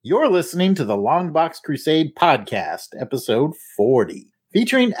You're listening to the Longbox Crusade podcast, episode 40,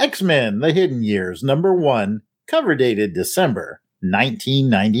 featuring X-Men: The Hidden Years, number 1, cover dated December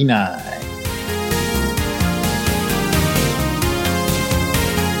 1999.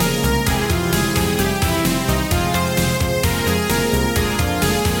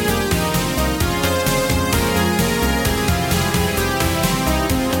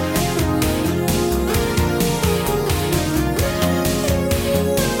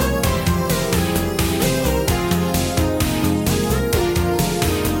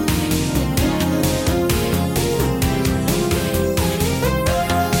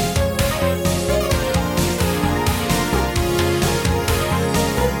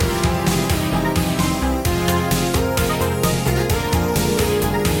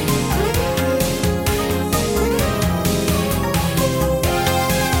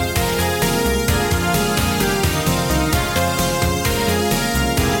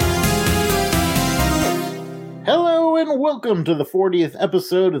 Welcome to the 40th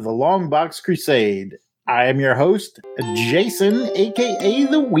episode of the Longbox Crusade. I am your host, Jason, aka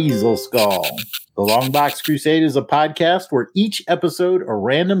the Weasel Skull. The Longbox Crusade is a podcast where each episode or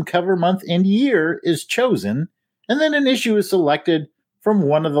random cover month and year is chosen, and then an issue is selected from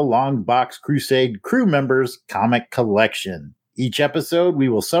one of the Longbox Crusade crew members' comic collection. Each episode we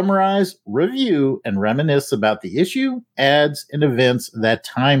will summarize, review, and reminisce about the issue, ads, and events of that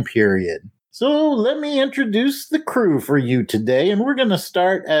time period. So let me introduce the crew for you today, and we're going to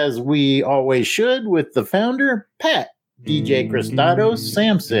start, as we always should, with the founder, Pat, DJ Cristados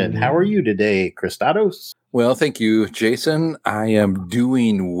Sampson. How are you today, Cristados? Well, thank you, Jason. I am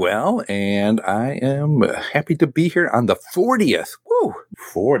doing well, and I am happy to be here on the 40th. Woo!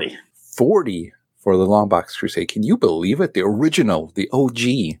 40 for the Longbox Crusade. Can you believe it? The original, the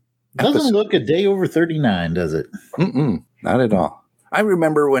OG. Doesn't look a day over 39, does it? Not at all. I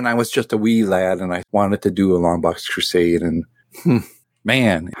remember when I was just a wee lad and I wanted to do a Longbox Crusade, and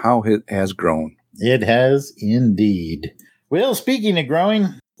man, how it has grown. It has indeed. Well, speaking of growing,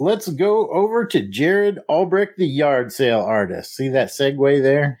 let's go over to Jared Albrecht, the yard sale artist. See that segue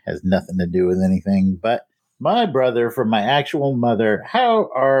there? Has nothing to do with anything, but my brother from my actual mother. How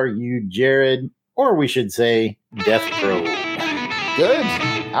are you, Jared? Or we should say, Death Row. Good.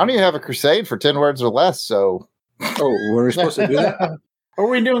 I don't even have a crusade for 10 words or less, so... Oh, were we supposed to do that? Are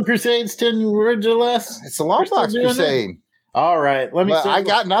we doing Crusades 10 words or less? It's a Longbox Crusade. All right. Let me see. I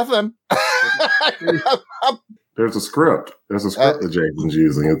got nothing. There's a script. There's a script that Jason's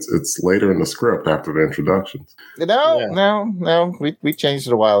using. It's later in the script after the introductions. No. We changed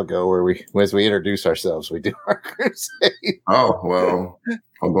it a while ago where as we introduce ourselves, we do our crusade. Oh, well,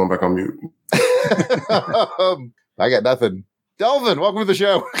 I'm going back on mute. I got nothing. Delvin, welcome to the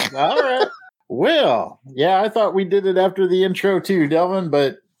show. All right. Well, yeah, I thought we did it after the intro too, Delvin,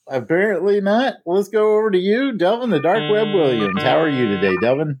 but apparently not. Let's go over to you, Delvin, the Dark Web Williams. How are you today,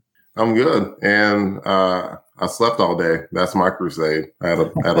 Delvin? I'm good, and I slept all day. That's my crusade. I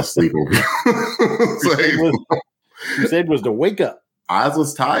had a sleeping crusade was to wake up. I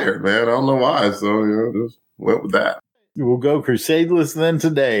was tired, man. I don't know why, so just went with that. We'll go crusadeless then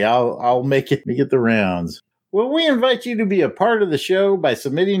today. I'll make it the rounds. Well, we invite you to be a part of the show by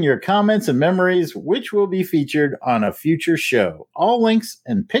submitting your comments and memories, which will be featured on a future show. All links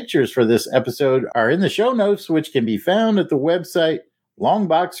and pictures for this episode are in the show notes, which can be found at the website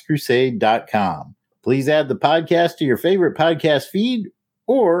longboxcrusade.com. Please add the podcast to your favorite podcast feed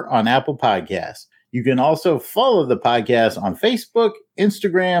or on Apple Podcasts. You can also follow the podcast on Facebook,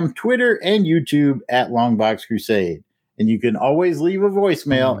 Instagram, Twitter, and YouTube at Longbox Crusade. And you can always leave a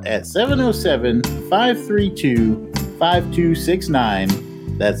voicemail at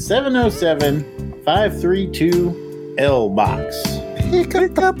 707-532-5269. That's 707-532-LBOX. Pick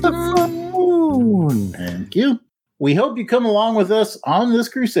up the phone. Thank you. We hope you come along with us on this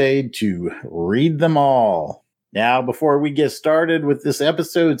crusade to read them all. Now, before we get started with this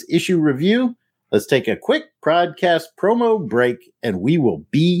episode's issue review, let's take a quick podcast promo break, and we will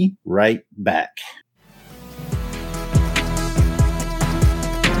be right back.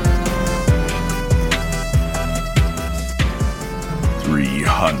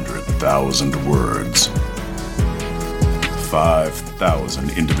 300,000 words,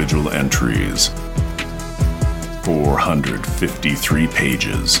 5,000 individual entries, 453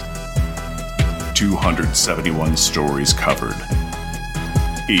 pages, 271 stories covered,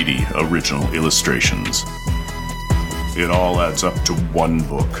 80 original illustrations. It all adds up to one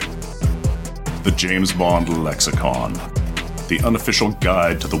book, The James Bond Lexicon, the unofficial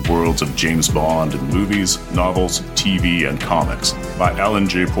guide to the worlds of James Bond in movies, novels, TV, and comics by Alan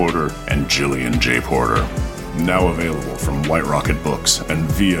J. Porter and Gillian J. Porter. Now available from White Rocket Books and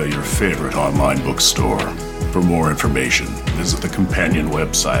via your favorite online bookstore. For more information, visit the companion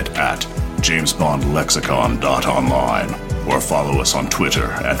website at jamesbondlexicon.online or follow us on Twitter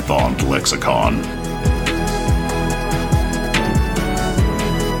at BondLexicon.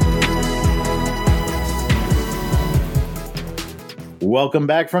 Welcome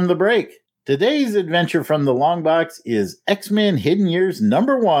back from the break. Today's adventure from the Longbox is X-Men Hidden Years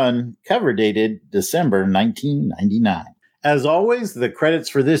 #1, cover dated December 1999. As always, the credits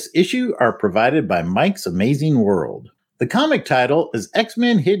for this issue are provided by Mike's Amazing World. The comic title is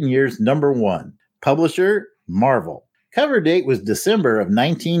X-Men Hidden Years #1. Publisher, Marvel. Cover date was December of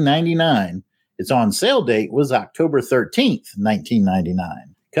 1999. Its on sale date was October 13th,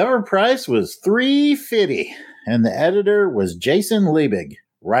 1999. Cover price was $3.50, and the editor was Jason Liebig.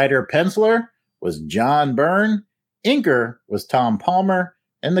 Writer penciler was John Byrne. Inker was Tom Palmer,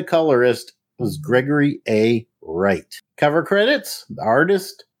 and the colorist was Gregory A. Wright. Cover credits, the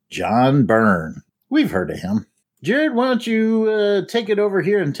artist, John Byrne. We've heard of him. Jared, why don't you take it over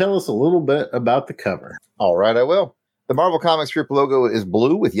here and tell us a little bit about the cover? All right, I will. The Marvel Comics Group logo is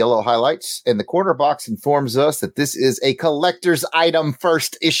blue with yellow highlights, and the corner box informs us that this is a collector's item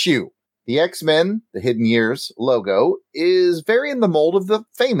first issue. The X-Men, the Hidden Years logo, is very in the mold of the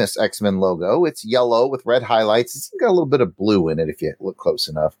famous X-Men logo. It's yellow with red highlights. It's got a little bit of blue in it if you look close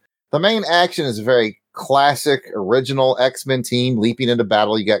enough. The main action is a very classic, original X-Men team leaping into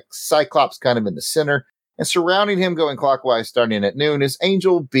battle. You got Cyclops kind of in the center, and surrounding him going clockwise starting at noon is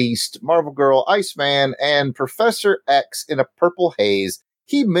Angel, Beast, Marvel Girl, Iceman, and Professor X in a purple haze.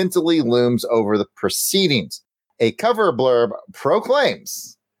 He mentally looms over the proceedings. A cover blurb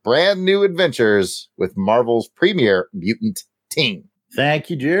proclaims brand new adventures with Marvel's premier mutant team.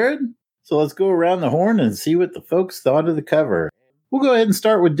 Thank you, Jared. So let's go around the horn and see what the folks thought of the cover. We'll go ahead and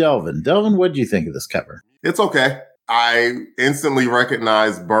start with Delvin. Delvin, what do you think of this cover? It's okay. I instantly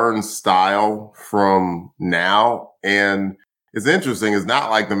recognize Byrne's style from now. And it's interesting. It's not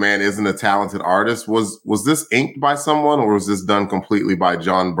like the man isn't a talented artist. Was this inked by someone, or was this done completely by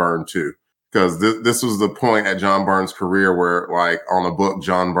John Byrne too? Because this was the point at John Byrne's career where, like, on a book,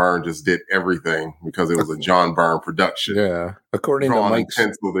 John Byrne just did everything because it was a John Byrne production. Yeah. According to Mike's...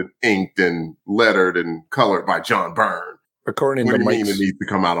 penciled and inked and lettered and colored by John Byrne. According what to do you Mike's... mean it needs to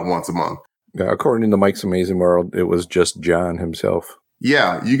come out once a month? Yeah, according to Mike's Amazing World, it was just John himself.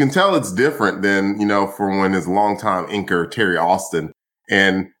 Yeah, you can tell it's different than, from when his longtime inker, Terry Austin.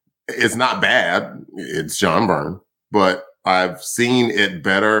 And it's not bad. It's John Byrne. But I've seen it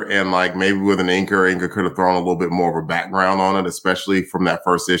better, and like maybe with an inker could have thrown a little bit more of a background on it, especially from that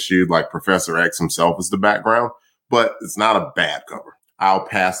first issue. Like Professor X himself is the background, but it's not a bad cover. I'll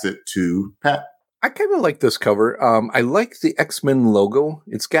pass it to Pat. I kind of like this cover. I like the X-Men logo.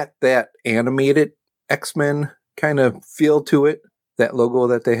 It's got that animated X-Men kind of feel to it, that logo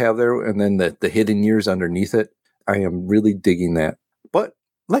that they have there, and then the hidden years underneath it. I am really digging that. But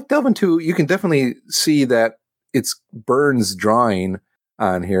like Delvin too, you can definitely see that it's Byrne's drawing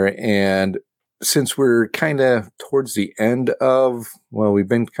on here. And since we're kind of towards the end of, we've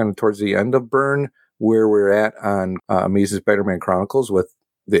been kind of towards the end of Byrne, where we're at on Amazing Spider-Man Chronicles with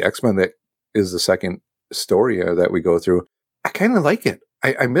the X-Men, that is the second story that we go through. I kind of like it.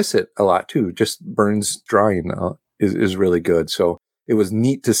 I miss it a lot too. Just Byrne's drawing is really good. So it was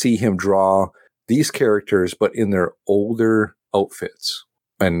neat to see him draw these characters, but in their older outfits.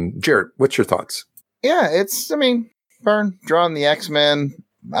 And Jared, what's your thoughts? Yeah, Byrne drawing the X-Men.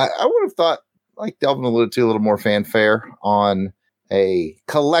 I would have thought, like Delvin alluded to, a little more fanfare on a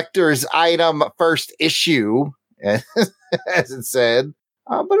collector's item first issue, as it said.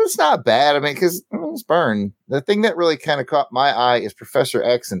 But it's not bad. Because it's Byrne. The thing that really kind of caught my eye is Professor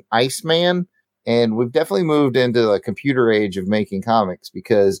X and Iceman. And we've definitely moved into the computer age of making comics,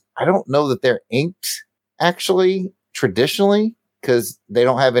 because I don't know that they're inked actually traditionally, because they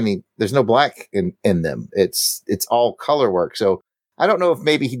don't have any, there's no black in them. It's all color work. So I don't know if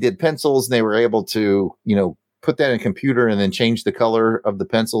maybe he did pencils and they were able to, put that in a computer and then change the color of the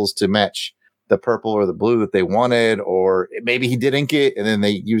pencils to match the purple or the blue that they wanted, or maybe he did ink it and then they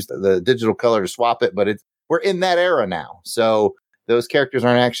used the digital color to swap it. But we're in that era now. So those characters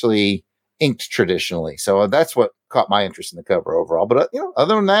aren't actually inked traditionally. So that's what caught my interest in the cover overall. But,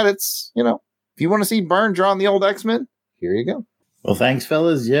 other than that, it's, if you want to see Byrne drawing the old X-Men, here you go. Well, thanks,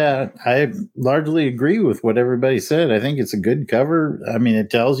 fellas. Yeah, I largely agree with what everybody said. I think it's a good cover. It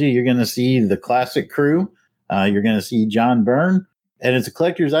tells you you're going to see the classic crew. You're going to see John Byrne, and it's a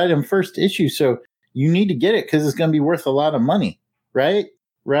collector's item first issue. So you need to get it because it's going to be worth a lot of money, right?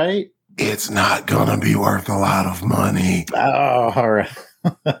 Right? It's not going to be worth a lot of money. Oh, all right.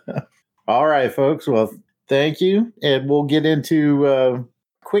 All right, folks. Well, Thank you. And we'll get into a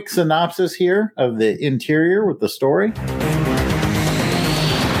quick synopsis here of the interior with the story.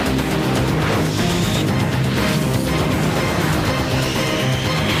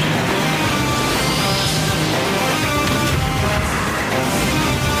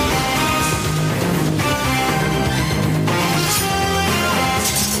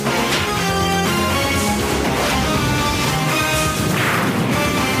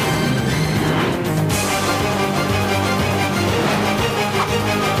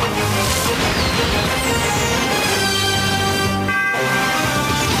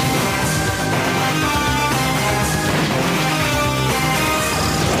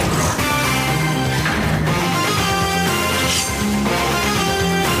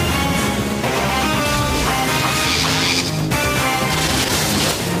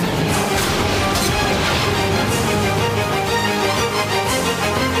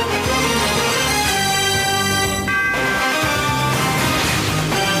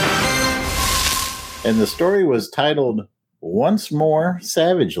 And the story was titled Once More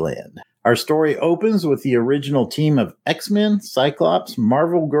Savage Land. Our story opens with the original team of X-Men, Cyclops,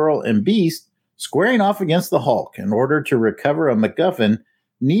 Marvel Girl, and Beast squaring off against the Hulk in order to recover a MacGuffin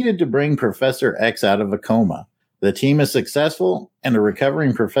needed to bring Professor X out of a coma. The team is successful, and a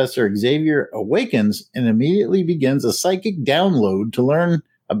recovering Professor Xavier awakens and immediately begins a psychic download to learn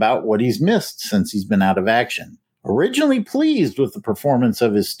about what he's missed since he's been out of action. Originally pleased with the performance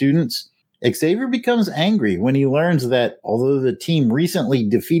of his students, Xavier becomes angry when he learns that although the team recently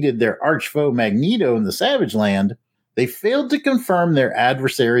defeated their archfoe Magneto in the Savage Land, they failed to confirm their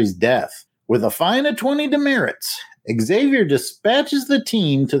adversary's death. With a fine of 20 demerits, Xavier dispatches the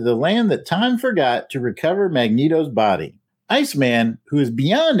team to the land that time forgot to recover Magneto's body. Iceman, who is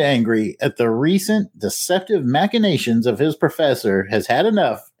beyond angry at the recent deceptive machinations of his professor, has had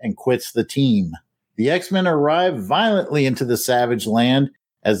enough and quits the team. The X-Men arrive violently into the Savage Land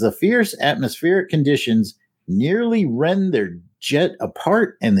as the fierce atmospheric conditions nearly rend their jet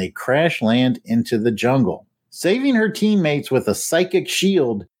apart and they crash land into the jungle. Saving her teammates with a psychic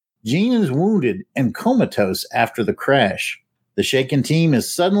shield, Jean is wounded and comatose after the crash. The shaken team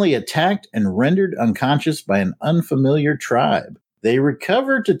is suddenly attacked and rendered unconscious by an unfamiliar tribe. They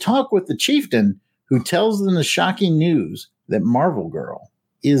recover to talk with the chieftain, who tells them the shocking news that Marvel Girl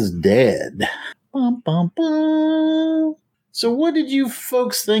is dead. Bum, bum, bum. So what did you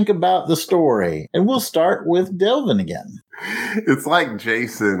folks think about the story? And we'll start with Delvin again. It's like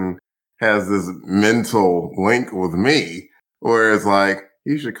Jason has this mental link with me, where it's like,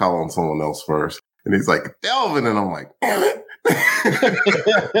 you should call on someone else first. And he's like, Delvin. And I'm like, damn it.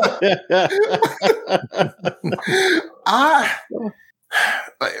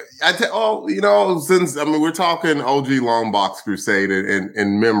 Since we're talking OG Longbox Crusade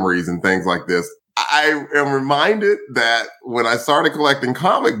and memories and things like this, I am reminded that when I started collecting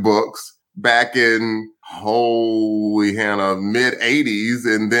comic books back in mid 80s,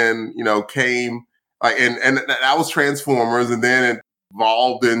 and then came and that was Transformers, and then it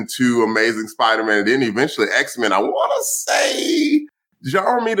evolved into Amazing Spider-Man, and then eventually X-Men. I want to say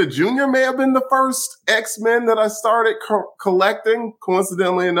John Romita Jr. may have been the first X-Men that I started collecting,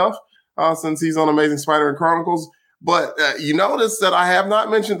 coincidentally enough, since he's on Amazing Spider-Man Chronicles. But you notice that I have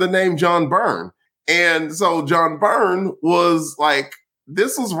not mentioned the name John Byrne. And so John Byrne was like,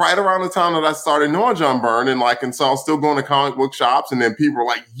 this was right around the time that I started knowing John Byrne, and so I was still going to comic book shops, and then people were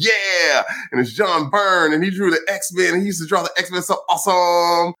like, yeah, and it's John Byrne, and he drew the X-Men, and he used to draw the X-Men so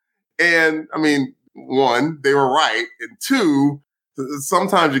awesome. And I mean, one, they were right, and two,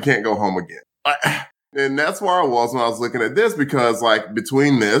 sometimes you can't go home again. And that's where I was when I was looking at this, because like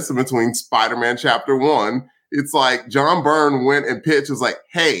between this and between Spider-Man Chapter 1, it's like John Byrne went and pitched, was like,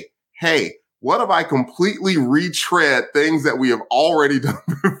 hey, what if I completely retread things that we have already done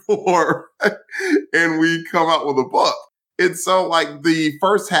before and we come out with a book? And so like the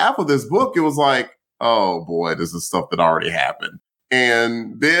first half of this book, it was like, oh boy, this is stuff that already happened.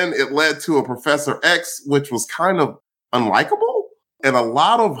 And then it led to a Professor X, which was kind of unlikable and a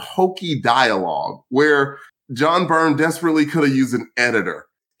lot of hokey dialogue where John Byrne desperately could have used an editor.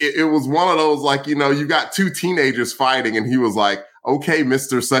 It was one of those, like, you got two teenagers fighting and he was like, okay,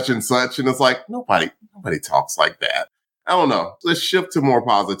 Mr. Such and Such. And it's like, nobody talks like that. I don't know. Let's shift to more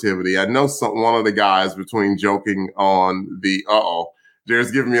positivity. I know one of the guys between joking on the,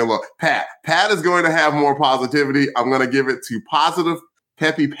 Jared's giving me a look. Pat is going to have more positivity. I'm going to give it to positive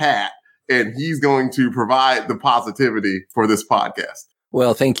Peppy Pat, and he's going to provide the positivity for this podcast.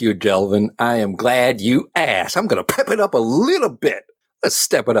 Well, thank you, Delvin. I am glad you asked. I'm going to pep it up a little bit. Let's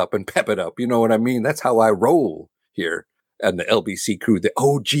step it up and pep it up. You know what I mean? That's how I roll here. And the LBC crew, the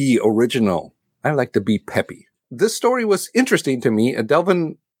OG original I like to be peppy. This story was interesting to me.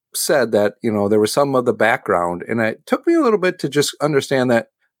 Delvin said that, there was some of the background, and it took me a little bit to just understand that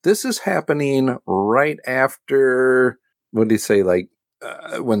this is happening right after, what did he say,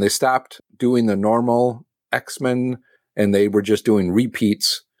 when they stopped doing the normal X-Men and they were just doing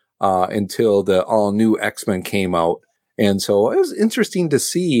repeats until the all-new X-Men came out. And so it was interesting to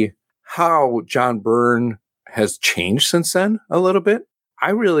see how John Byrne has changed since then a little bit. I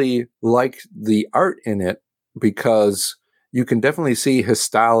really like the art in it because you can definitely see his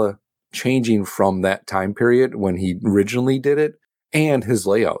style changing from that time period when he originally did it and his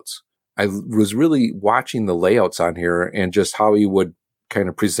layouts. I was really watching the layouts on here and just how he would kind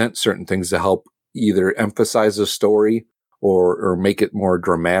of present certain things to help either emphasize the story or make it more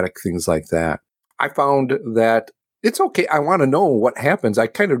dramatic, things like that. I found that it's okay. I want to know what happens. I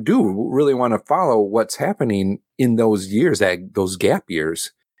kind of do really want to follow what's happening in those years, those gap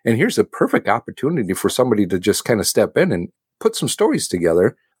years. And here's a perfect opportunity for somebody to just kind of step in and put some stories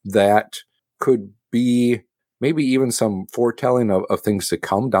together that could be maybe even some foretelling of things to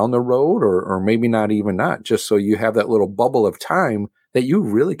come down the road, or maybe not even not, just so you have that little bubble of time that you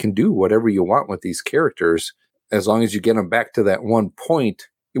really can do whatever you want with these characters, as long as you get them back to that one point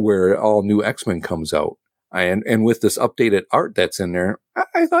where all new X-Men comes out. And with this updated art that's in there,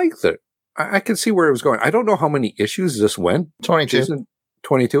 I liked it. I can see where it was going. I don't know how many issues this went. 22.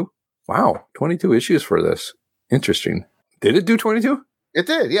 22? Wow. 22 issues for this. Interesting. Did it do 22? It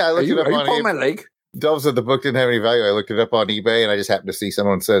did. Yeah, I looked it up on Are you pulling my eBay. leg? Dove said the book didn't have any value. I looked it up on eBay, and I just happened to see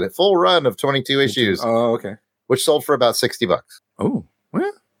someone said a full run of 22 issues, Oh, okay. which sold for about $60. Oh,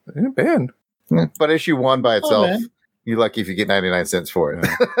 well, ain't bad. But issue 1 by itself, man. you're lucky if you get 99 cents for it.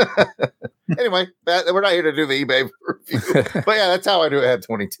 Anyway, we're not here to do the eBay review. But yeah, that's how I do it. I had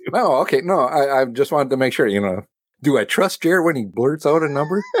 22. Oh, okay. No, I just wanted to make sure, do I trust Jared when he blurts out a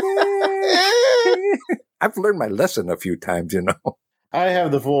number? I've learned my lesson a few times, I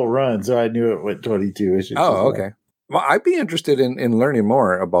have the full run, so I knew it went 22 issues. Oh, okay. Well, I'd be interested in learning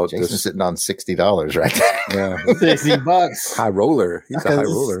more about Jason's this. sitting on $60 right there. Yeah. $60. High roller. He's a high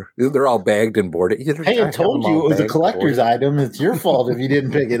roller. They're all bagged and boarded. Hey, I told you it was a collector's item. It's your fault if you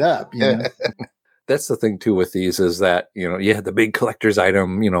didn't pick it up. That's the thing too with these is that, you had the big collector's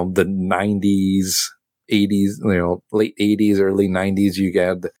item, the 90s, 80s, late 80s, early 90s, you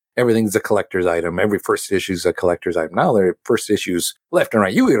got everything's a collector's item. Every first issue is a collector's item. Now they're first issues left and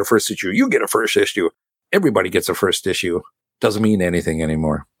right. You get a first issue. You get a first issue. Everybody gets a first issue. Doesn't mean anything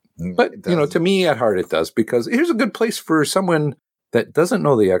anymore. But, to me at heart it does, because here's a good place for someone that doesn't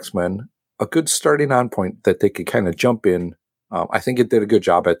know the X-Men, a good starting on point that they could kind of jump in. I think it did a good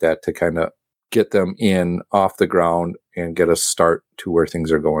job at that to kind of get them in off the ground and get a start to where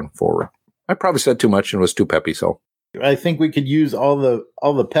things are going forward. I probably said too much and was too peppy, so. I think we could use all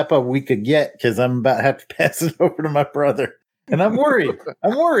the peppa we could get, because I'm about to have to pass it over to my brother. And I'm worried.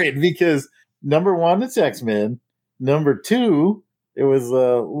 I'm worried because, number one, it's X-Men. Number two, it was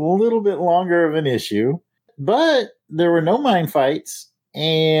a little bit longer of an issue, but there were no mind fights.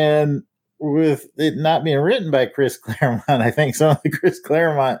 And with it not being written by Chris Claremont, I think some of the Chris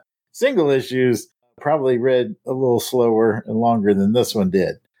Claremont single issues probably read a little slower and longer than this one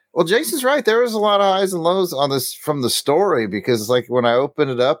did. Well, Jason's right. There was a lot of highs and lows on this from the story, because like when I opened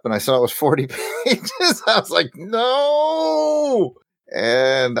it up and I saw it was 40 pages, I was like, no.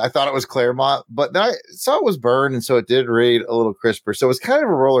 And I thought it was Claremont, but then I saw it was Byrne, and so it did read a little crisper. So it was kind of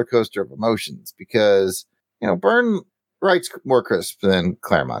a roller coaster of emotions, because, Byrne writes more crisp than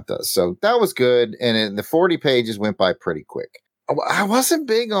Claremont does. So that was good. And the 40 pages went by pretty quick. I wasn't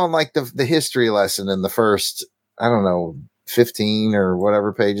big on like the history lesson in the first, 15 or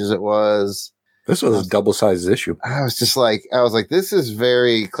whatever pages it was. This was a double-sized issue. I was like, this is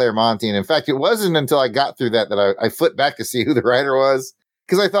very Claremontian. In fact, it wasn't until I got through that I flipped back to see who the writer was,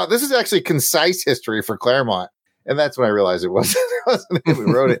 because I thought this is actually concise history for Claremont. And that's when I realized it wasn't him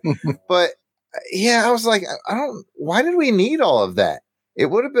who wrote it. But yeah, I was like, why did we need all of that? It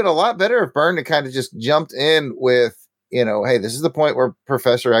would have been a lot better if Byrne had kind of just jumped in with, hey, this is the point where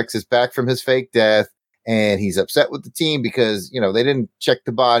Professor X is back from his fake death. And he's upset with the team because, they didn't check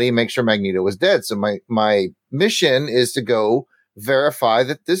the body, make sure Magneto was dead. So my mission is to go verify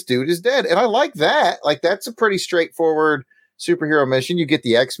that this dude is dead. And I like that. Like, that's a pretty straightforward superhero mission. You get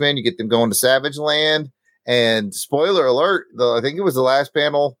the X-Men, you get them going to Savage Land. And spoiler alert, I think it was the last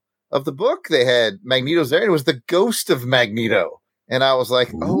panel of the book, they had Magneto's there, and it was the ghost of Magneto. And I was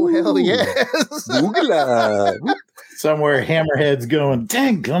like, oh, hell yes. Somewhere Hammerhead's going,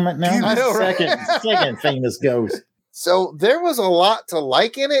 dang, gummit now. I know, right? Second famous ghost. So there was a lot to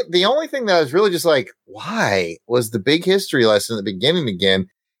like in it. The only thing that I was really just like, why was the big history lesson at the beginning again?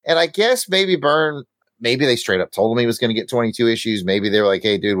 And I guess maybe they straight up told him he was going to get 22 issues. Maybe they were like,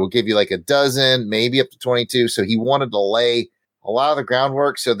 hey, dude, we'll give you like a dozen, maybe up to 22. So he wanted to lay a lot of the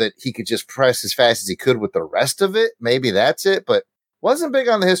groundwork so that he could just press as fast as he could with the rest of it. Maybe that's it, but wasn't big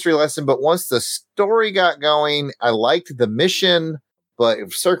on the history lesson. But once the story got going, I liked the mission,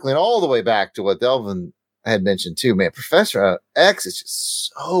 but circling all the way back to what Delvin had mentioned too, man, Professor X is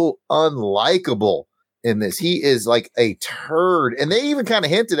just so unlikable in this. He is like a turd. And they even kind of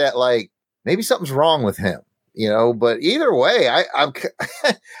hinted at like, maybe something's wrong with him, but either way,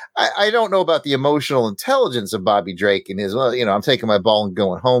 I don't know about the emotional intelligence of Bobby Drake and his, I'm taking my ball and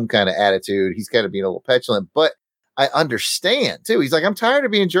going home kind of attitude. He's kind of being a little petulant, but I understand too. He's like, I'm tired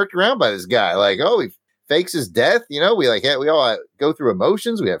of being jerked around by this guy. Like, oh, he fakes his death. We all go through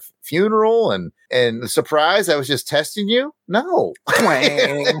emotions. We have funeral and surprise. I was just testing you. No,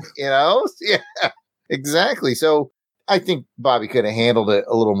 yeah, exactly. So I think Bobby could have handled it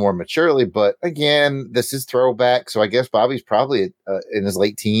a little more maturely, but again, this is throwback. So I guess Bobby's probably in his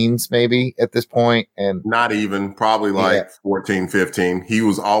late teens, maybe at this point. And not even, probably like 14, 15. He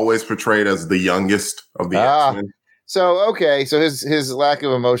was always portrayed as the youngest of the X-Men. So, okay. So his lack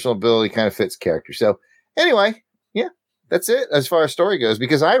of emotional ability kind of fits character. So anyway, yeah, that's it as far as story goes,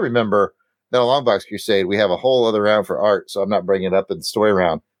 because I remember that on Longbox Crusade, we have a whole other round for art. So I'm not bringing it up in the story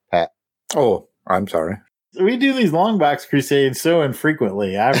round, Pat. Oh, I'm sorry. We do these Longbox Crusades so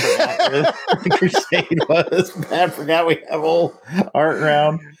infrequently. I forgot what the Crusade was. Pat forgot we have a whole art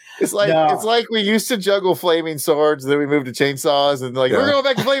round. It's like we used to juggle flaming swords, then we moved to chainsaws, and we're going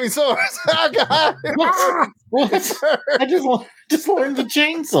back to flaming swords. Oh God! I just learned the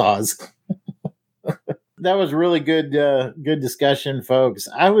chainsaws. That was really good discussion, folks.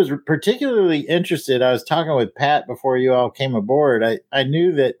 I was particularly interested. I was talking with Pat before you all came aboard. I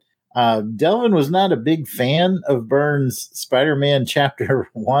knew that Delvin was not a big fan of Byrne's Spider-Man Chapter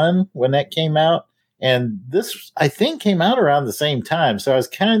 1 when that came out. And this, I think, came out around the same time. So I was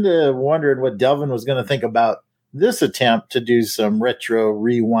kind of wondering what Delvin was going to think about this attempt to do some retro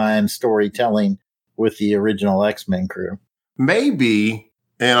rewind storytelling with the original X-Men crew. Maybe,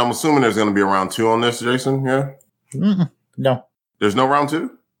 and I'm assuming there's going to be a round 2 on this, Jason, yeah? No. There's no round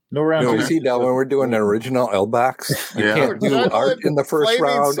 2? No round 2. You see, Delvin, we're doing an original L-box. You can't do art in the first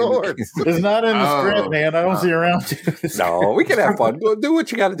round. It's not in the script, man. I don't see a round 2. No, we can have fun. Do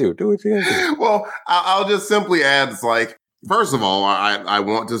what you got to do. Do what you got to do. Well, I'll just simply add, it's like, first of all, I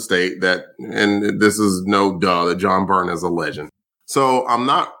want to state that, and this is no duh, that John Byrne is a legend. So I'm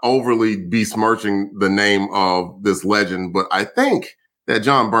not overly besmirching the name of this legend, but I think that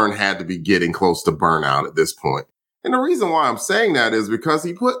John Byrne had to be getting close to burnout at this point. And the reason why I'm saying that is because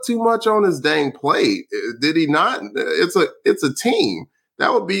he put too much on his dang plate. Did he not? It's a team.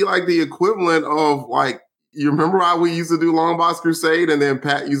 That would be like the equivalent of like, you remember how we used to do Longbox Crusade and then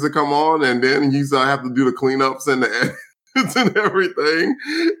Pat used to come on and then he used to have to do the cleanups and the edits and everything.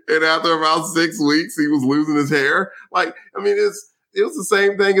 And after about 6 weeks, he was losing his hair. Like, I mean, it was the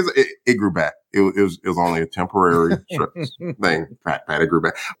same thing as it grew back. It was only a temporary thing. Pat, it grew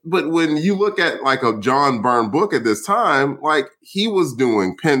back. But when you look at like a John Byrne book at this time, like he was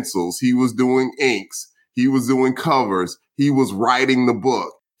doing pencils, he was doing inks, he was doing covers, he was writing the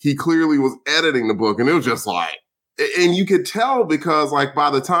book. He clearly was editing the book. And it was just like, and you could tell because like by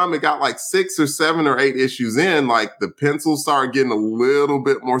the time it got like 6 or 7 or 8 issues in, like the pencils started getting a little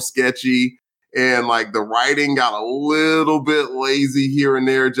bit more sketchy. And like the writing got a little bit lazy here and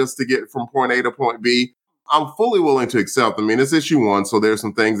there just to get from point A to point B. I'm fully willing to accept. I mean, it's issue 1. So there's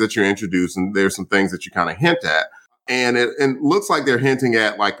some things that you introduce and there's some things that you kind of hint at. And it looks like they're hinting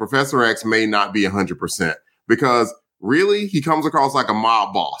at like Professor X may not be 100% because really he comes across like a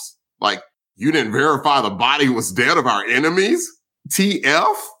mob boss. Like you didn't verify the body was dead of our enemies?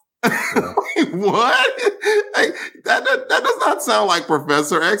 TF? What? Hey, that does not sound like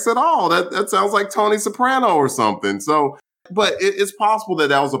Professor X at all. That sounds like Tony Soprano or something. So, but it's possible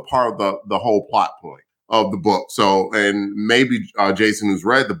that was a part of the whole plot point of the book. So, and maybe Jason, who's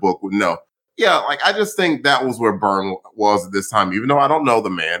read the book, would know. Yeah, like I just think that was where Byrne was at this time. Even though I don't know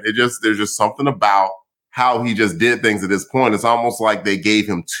the man, there's just something about how he just did things at this point. It's almost like they gave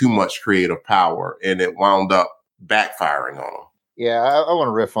him too much creative power, and it wound up backfiring on him. Yeah, I want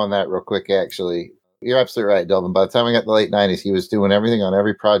to riff on that real quick, actually. You're absolutely right, Delvin. By the time we got to the late 90s, he was doing everything on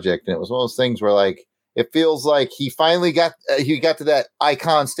every project. And it was one of those things where, like, it feels like he finally got to that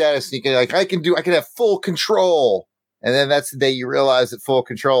icon status. And he can, like, I can have full control. And then that's the day you realize that full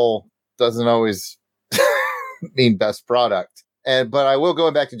control doesn't always mean best product. But I will,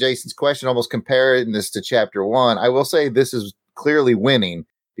 going back to Jason's question, almost comparing this to chapter 1. I will say this is clearly winning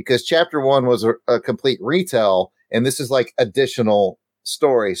because chapter 1 was a complete retell. And this is like additional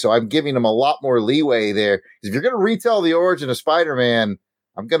story. So I'm giving him a lot more leeway there. If you're going to retell the origin of Spider-Man,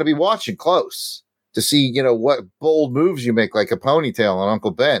 I'm going to be watching close to see, what bold moves you make, like a ponytail on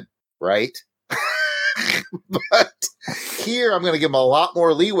Uncle Ben, right? But here I'm going to give him a lot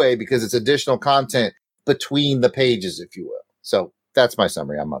more leeway because it's additional content between the pages, if you will. So that's my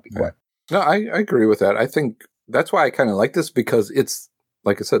summary. I'm not be quiet. No, I agree with that. I think that's why I kind of like this, because it's,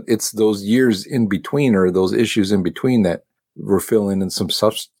 like I said, it's those years in between, or those issues in between, that we're filling in some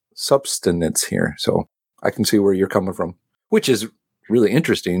substance here. So I can see where you're coming from, which is really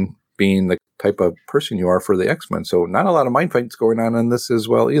interesting, being the type of person you are for the X-Men. So not a lot of mind fights going on in this as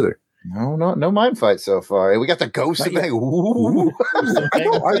well either. No mind fight so far. We got the ghost of the Ooh.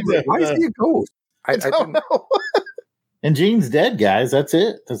 Why is he a ghost? I don't know. And Jean's dead, guys. That's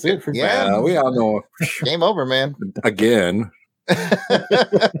it. That's it for we all know. Game over, man. Again.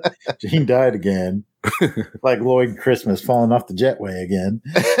 Jean died again. Like Lloyd Christmas falling off the jetway again.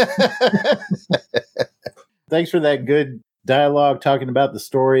 Thanks for that good dialogue talking about the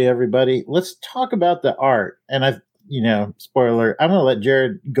story, everybody. Let's talk about the art. And spoiler, I'm going to let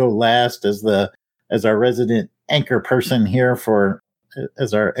Jared go last as our resident anchor person here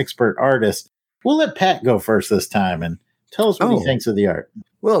as our expert artist. We'll let Pat go first this time and tell us what he thinks of the art.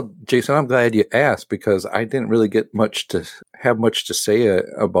 Well, Jason, I'm glad you asked, because I didn't really get much to say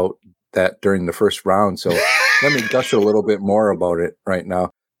about that during the first round. So let me gush a little bit more about it right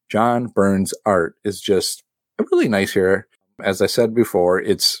now. John Byrne's art is just really nice here. As I said before,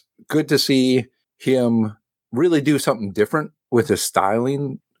 it's good to see him really do something different with his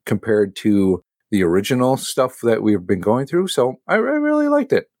styling compared to the original stuff that we've been going through. So I really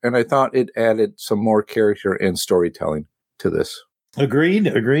liked it. And I thought it added some more character and storytelling to this.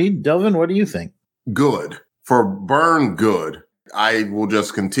 Agreed. Delvin, what do you think? Good. For Byrne, good. I will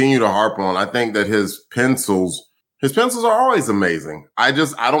just continue to harp on. I think that his pencils are always amazing. I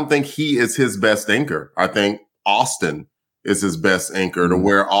don't think he is his best inker. I think Austin is his best inker, to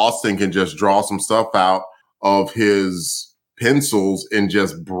where Austin can just draw some stuff out of his pencils and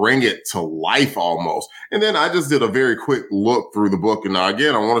just bring it to life almost. And then I just did a very quick look through the book. And now,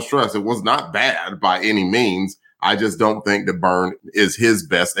 again, I want to stress it was not bad by any means. I just don't think that Byrne is his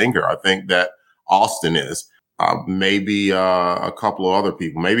best inker. I think that Austin is. Maybe a couple of other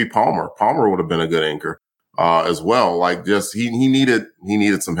people. Maybe Palmer. Palmer would have been a good inker as well. Like, just he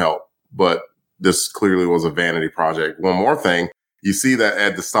needed some help. But this clearly was a vanity project. One more thing. You see that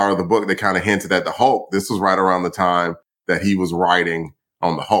at the start of the book, they kind of hinted at the Hulk. This was right around the time that he was writing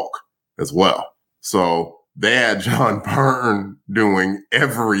on the Hulk as well. So they had John Byrne doing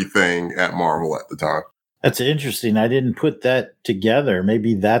everything at Marvel at the time. That's interesting. I didn't put that together.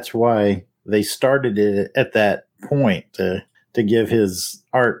 Maybe that's why they started it at that point to give his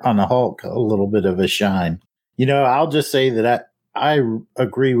art on the Hulk a little bit of a shine. I'll just say that I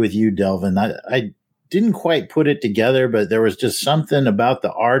agree with you, Delvin. I didn't quite put it together, but there was just something about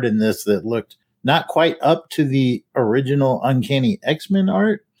the art in this that looked not quite up to the original Uncanny X-Men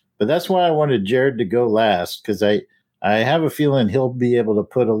art. But that's why I wanted Jared to go last, because I have a feeling he'll be able to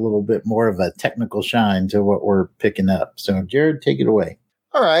put a little bit more of a technical shine to what we're picking up. So, Jared, take it away.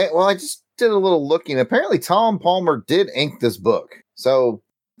 All right. Well, I just did a little looking. Apparently, Tom Palmer did ink this book. So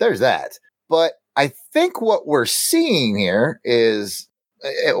there's that. But I think what we're seeing here is,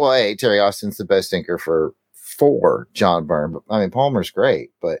 Terry Austin's the best inker for John Byrne. I mean, Palmer's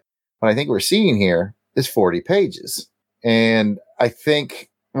great. But what I think we're seeing here is 40 pages. And I think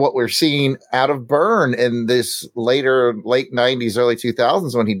what we're seeing out of Byrne in this late 90s, early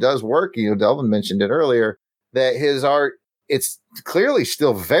 2000s, when he does work, Delvin mentioned it earlier, that his art, it's clearly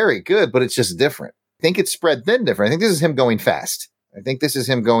still very good, but it's just different. I think it's spread thin different. I think this is him going fast. I think this is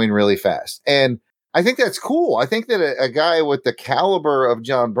him going really fast. And I think that's cool. I think that a guy with the caliber of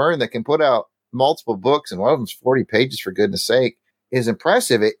John Byrne that can put out multiple books, and one of them's 40 pages, for goodness sake, is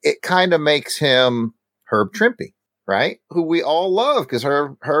impressive. It kind of makes him Herb Trimpe, right? Who we all love, because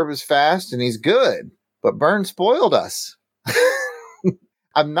Herb is fast and he's good. But Byrne spoiled us.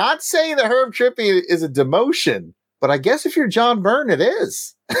 I'm not saying that Herb Trimpe is a demotion, but I guess if you're John Byrne, it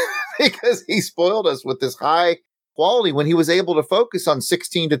is. Because he spoiled us with this high quality when he was able to focus on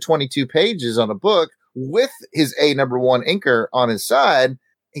 16 to 22 pages on a book with his #1 inker on his side.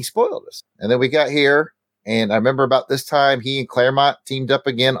 He spoiled us. And then we got here, and I remember about this time he and Claremont teamed up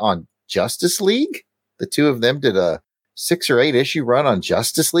again on Justice League. The two of them did a 6 or 8 issue run on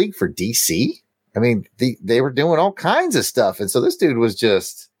Justice League for DC. I mean, they were doing all kinds of stuff. And so this dude was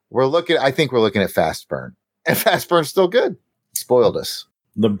just, I think we're looking at Fast Burn. And Fast Burn's still good. Spoiled us.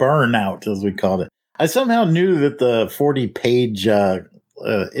 The burnout, as we called it. I somehow knew that the 40-page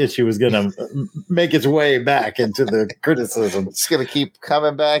issue was going to make its way back into the criticism. It's going to keep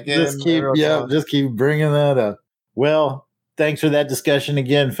coming back in. Just keep bringing that up. Well, thanks for that discussion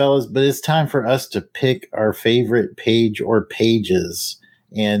again, fellas. But it's time for us to pick our favorite page or pages.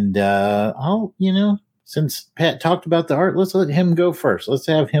 And since Pat talked about the art, let's let him go first. Let's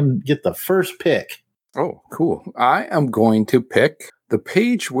have him get the first pick. Oh, cool. I am going to pick the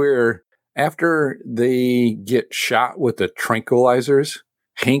page where after they get shot with the tranquilizers,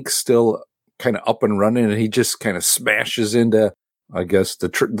 Hank's still kind of up and running, and he just kind of smashes into, I guess, the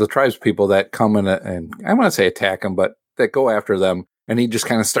tribes people that come in and I want to say attack him, but that go after them. And he just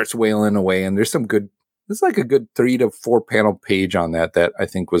kind of starts wailing away. And there's like a good 3 to 4 panel page on that I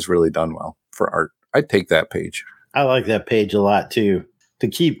think was really done well for art. I'd take that page. I like that page a lot too. To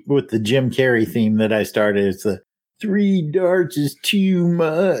keep with the Jim Carrey theme that I started, it's the 3 darts is too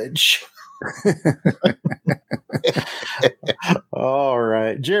much. All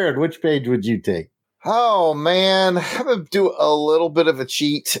right. Jared, which page would you take? Oh, man. I'm going to do a little bit of a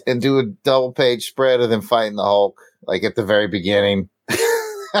cheat and do a double page spread of them fighting the Hulk, like at the very beginning.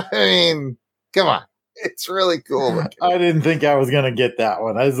 I mean, come on. It's really cool. I didn't think I was going to get that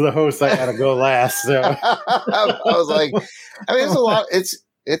one. As the host, I got to go last. So I was like, I mean, it's a lot.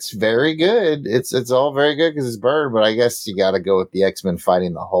 It's very good. It's all very good because it's Byrne, but I guess you got to go with the X-Men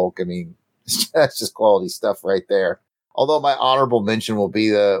fighting the Hulk. I mean, that's just quality stuff right there. Although my honorable mention will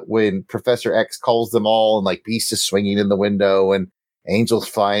be when Professor X calls them all and like Beast is swinging in the window and Angel's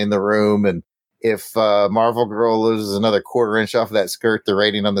flying in the room. And if Marvel Girl loses another 1/4 inch off of that skirt, the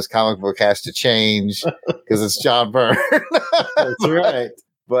rating on this comic book has to change because it's John Byrne. That's right.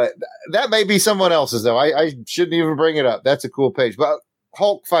 But that may be someone else's, though. I shouldn't even bring it up. That's a cool page. But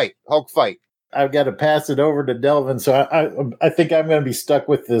Hulk fight. I've got to pass it over to Delvin. So I think I'm going to be stuck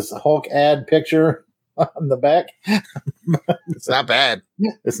with this Hulk ad picture on the back. It's not bad.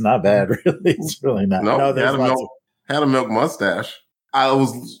 It's not bad, really. It's really not. No, had a milk mustache. I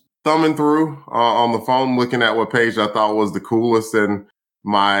was thumbing through on the phone, looking at what page I thought was the coolest, and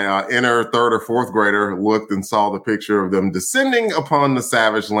my inner 3rd or 4th grader looked and saw the picture of them descending upon the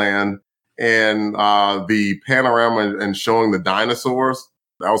Savage Land and the panorama and showing the dinosaurs.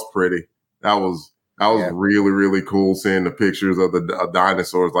 That was pretty. That was really, really cool seeing the pictures of the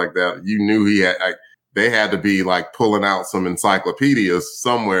dinosaurs like that. You knew they had to be like pulling out some encyclopedias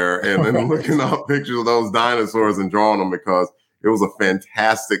somewhere and then looking up pictures of those dinosaurs and drawing them because it was a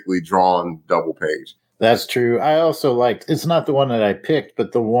fantastically drawn double page. That's true. I also liked, it's not the one that I picked,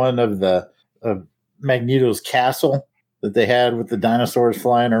 but the one of Magneto's castle that they had with the dinosaurs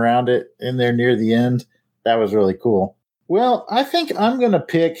flying around it in there near the end. That was really cool. Well, I think I'm going to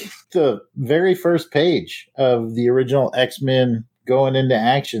pick the very first page of the original X-Men going into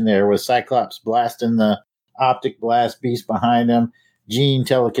action there with Cyclops blasting the optic blast beast behind him, Jean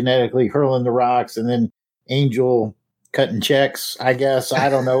telekinetically hurling the rocks, and then Angel cutting checks, I guess. I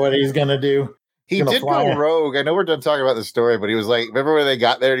don't know what he's going to do. He did go rogue. I know we're done talking about the story, but he was like, remember when they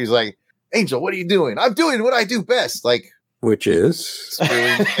got there and he's like, Angel, what are you doing? I'm doing what I do best. Like, which is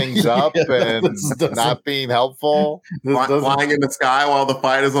screwing things up and not being helpful. Flying in the sky while the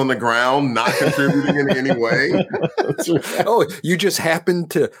fight is on the ground, not contributing in any way. Oh, you just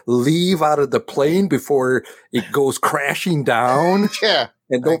happened to leave out of the plane before it goes crashing down. Yeah.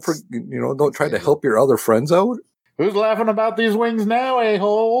 And don't try to help your other friends out. Who's laughing about these wings now,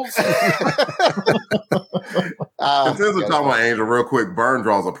 a-holes? In terms of talking about Angel, real quick, Byrne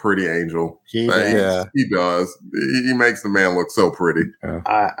draws a pretty Angel. He does. He does. He makes the man look so pretty. Yeah.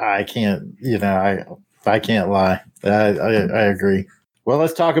 I can't, I can't lie. I agree. Well,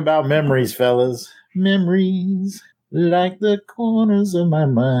 let's talk about memories, fellas. Memories like the corners of my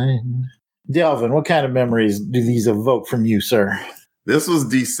mind. Delvin, what kind of memories do these evoke from you, sir? This was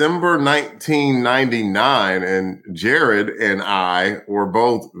December 1999, and Jared and I were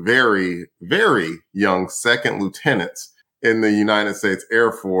both very, very young second lieutenants in the United States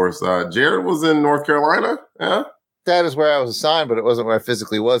Air Force. Jared was in North Carolina. Yeah, that is where I was assigned, but it wasn't where I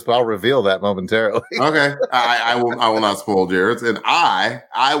physically was. But I'll reveal that momentarily. Okay, I will not spoil Jared's. And I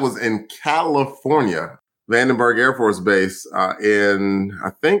was in California, Vandenberg Air Force Base.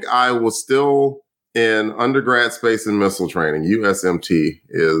 I think I was still in undergrad space and missile training. USMT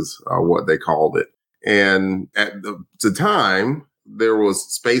is what they called it. And at the time, there was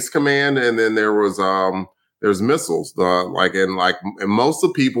Space Command, and then there's missiles. And most of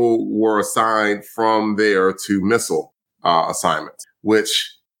the people were assigned from there to missile assignments,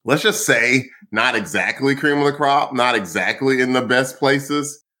 which, let's just say, not exactly cream of the crop, not exactly in the best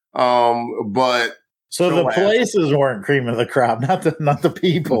places, but so the places weren't cream of the crop, not the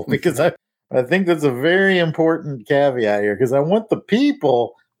people, because I think that's a very important caveat here because I want the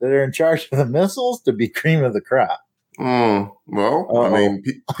people that are in charge of the missiles to be cream of the crop. Well, I mean,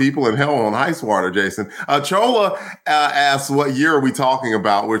 people in hell on ice water, Jason. Chola asks, what year are we talking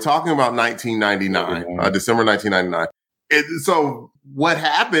about? We're talking about 1999, December 1999. So what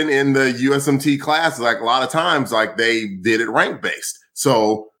happened in the USMT class, like a lot of times, like they did it rank based.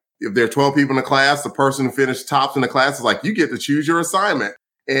 So if there are 12 people in the class, the person who finished tops in the class is like, you get to choose your assignment.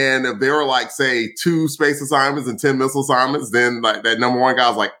 And if there were like, say, 2 space assignments and 10 missile assignments, then like that number one guy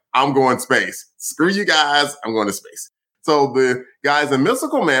was like, I'm going space. Screw you guys. I'm going to space. So the guys in Missile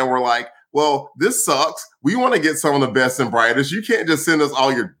Command were like, well, this sucks. We want to get some of the best and brightest. You can't just send us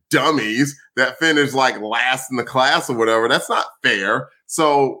all your dummies that finished like last in the class or whatever. That's not fair.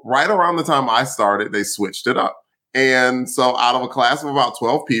 So right around the time I started, they switched it up. And so out of a class of about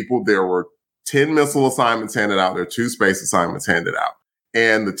 12 people, there were 10 missile assignments handed out. There were 2 space assignments handed out.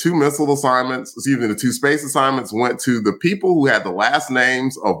 And the 2 the 2 space assignments went to the people who had the last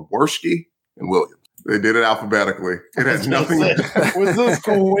names of Worshke and Williams. They did it alphabetically. It has nothing to do. Was this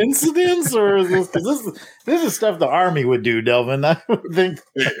coincidence or is this, because this is stuff the Army would do, Delvin? I would think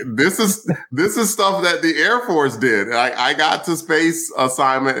this is stuff that the Air Force did. I got to space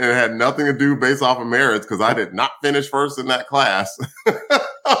assignment and it had nothing to do based off of merits because I did not finish first in that class.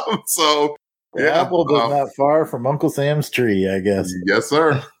 So the apple is not far from Uncle Sam's tree, I guess. Yes,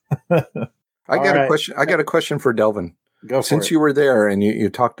 sir. I got a question. I got a question for Delvin. Since you were there and you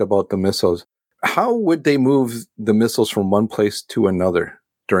talked about the missiles, how would they move the missiles from one place to another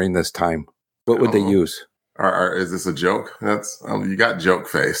during this time? What would they use? Is this a joke? That's you got joke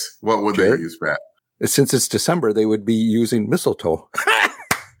face. What would they use, Pat? Since it's December, they would be using mistletoe.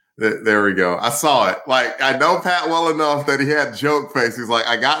 There we go. I saw it. Like, I know Pat well enough that he had joke face. He's like,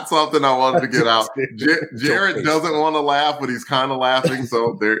 I got something I wanted to get out. Jared doesn't want to laugh, but he's kind of laughing.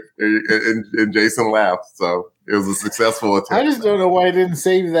 So and Jason laughed. So it was a successful attempt. I just don't know why I didn't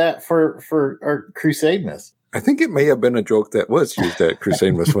save that for our Crusade miss. I think it may have been a joke that was used at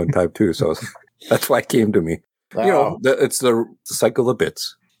Crusade miss one time too. So that's why it came to me. You know, it's the cycle of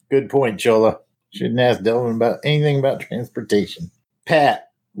bits. Good point, Chola. Shouldn't ask Delvin about anything about transportation. Pat,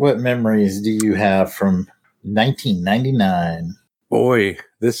 what memories do you have from 1999? Boy,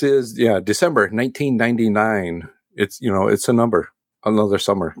 this is, December 1999. It's a number. Another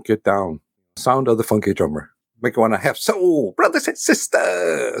summer. Get down. Sound of the funky drummer. Make you want to have soul, brothers and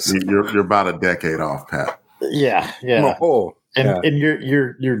sisters. You're about a decade off, Pat. Yeah. And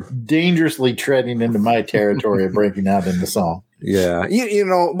you're dangerously treading into my territory of breaking out into song. Yeah.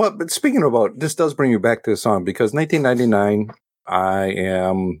 But speaking about, this does bring you back to the song because 1999, I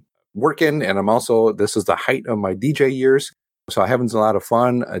am working and this is the height of my DJ years. So I'm having a lot of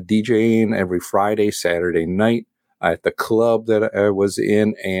fun DJing every Friday, Saturday night at the club that I was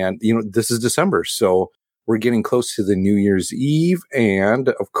in. And, this is December. So we're getting close to the New Year's Eve. And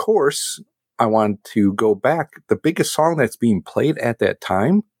of course, I want to go back. The biggest song that's being played at that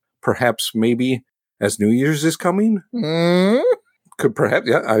time, perhaps maybe as New Year's is coming. Could perhaps,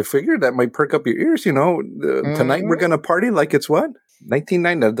 I figured that might perk up your ears. Tonight we're going to party like it's what?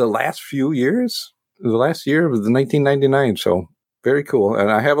 1990, the last few years, the last year of the 1999. So very cool.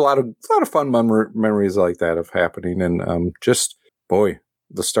 And I have a lot of fun memories like that of happening. And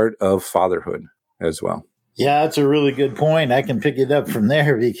the start of fatherhood as well. Yeah, that's a really good point. I can pick it up from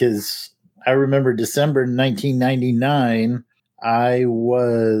there because I remember December 1999, I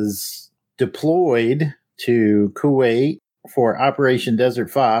was deployed to Kuwait for Operation Desert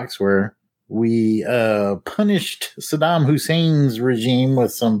Fox, where we punished Saddam Hussein's regime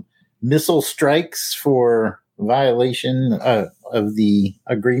with some missile strikes for violation of the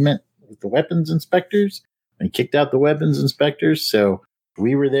agreement with the weapons inspectors. And kicked out the weapons inspectors. So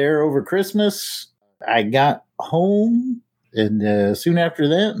we were there over Christmas. I got home, and soon after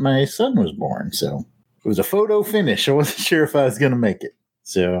that, my son was born. So it was a photo finish. I wasn't sure if I was going to make it.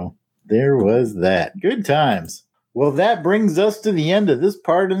 So there was that. Good times. Well, that brings us to the end of this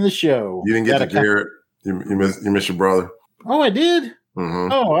part of the show. You didn't get to Jared. You missed your brother. Oh, I did?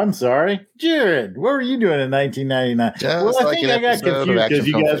 Mm-hmm. Oh, I'm sorry. Jared, what were you doing in 1999? Well, I think I got confused because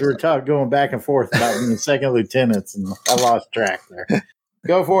you guys were going back and forth about being second lieutenants, and I lost track there.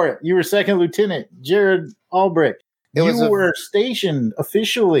 Go for it. You were second lieutenant, Jared Albrecht. You were stationed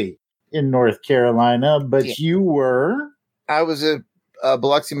officially in North Carolina, but you were... I was at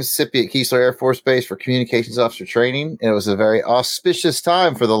Biloxi, Mississippi at Keesler Air Force Base for communications officer training. And it was a very auspicious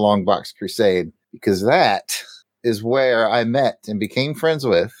time for the Longbox Crusade because that is where I met and became friends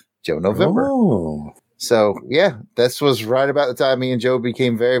with Joe November. Oh. So, this was right about the time me and Joe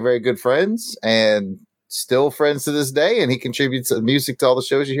became very, very good friends. And still friends to this day, and he contributes music to all the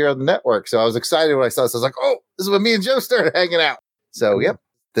shows you hear on the network. So I was excited when I saw this. I was like, oh, this is when me and Joe started hanging out. So, yep,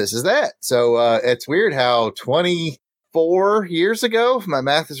 this is that. So it's weird how 24 years ago, if my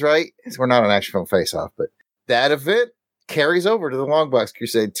math is right, we're not on Action Film Face-Off, but that event carries over to the Longbox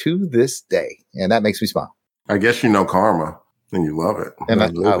Crusade to this day. And that makes me smile. I guess you know karma and you love it. And I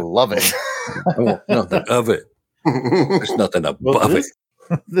love it. I want nothing of it. There's nothing above it.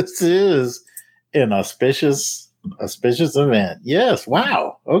 This is an auspicious event. Yes.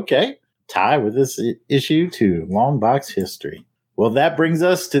 Wow. Okay. Tie with this issue to Longbox history. Well, that brings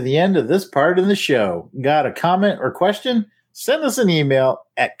us to the end of this part of the show. Got a comment or question? Send us an email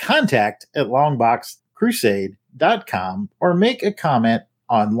at contact@longboxcrusade.com or make a comment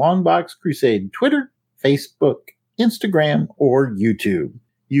on Longbox Crusade Twitter, Facebook, Instagram, or YouTube.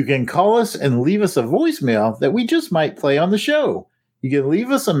 You can call us and leave us a voicemail that we just might play on the show. You can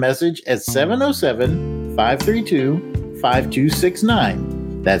leave us a message at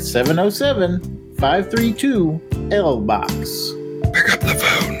 707-532-5269. That's 707-532-LBOX. Pick up the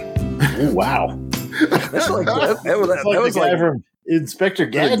phone. Oh, wow. That's like that was the guy from Inspector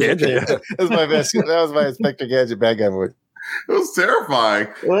Gadget. That was my best. That was my Inspector Gadget bad guy voice. It was terrifying.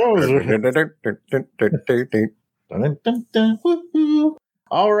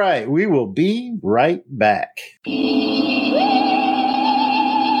 All right, we will be right back.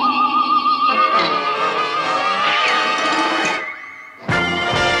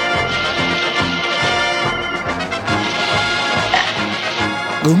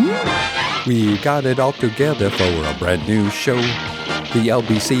 We got it all together for a brand new show. The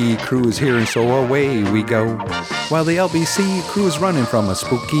LBC crew is here and so away we go. While the LBC crew is running from a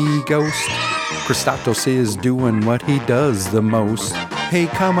spooky ghost, Christatos is doing what he does the most. Hey,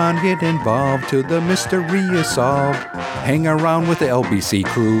 come on, get involved till the mystery is solved. Hang around with the LBC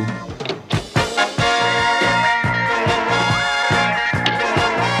crew.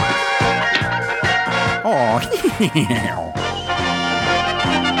 Oh,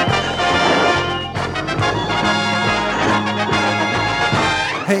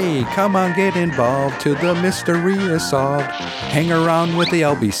 hey, come on, get involved till the mystery is solved. Hang around with the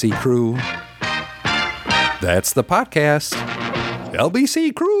LBC crew. That's the podcast.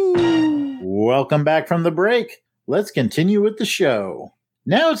 LBC crew. Welcome back from the break. Let's continue with the show.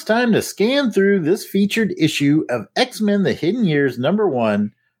 Now it's time to scan through this featured issue of X-Men The Hidden Years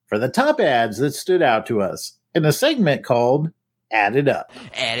 #1 for the top ads that stood out to us in a segment called Add It Up.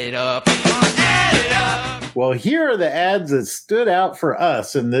 Add it up. Add it up. Well, here are the ads that stood out for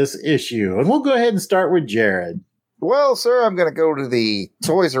us in this issue. And we'll go ahead and start with Jared. Well, sir, I'm going to go to the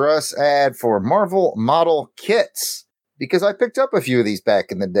Toys R Us ad for Marvel model kits because I picked up a few of these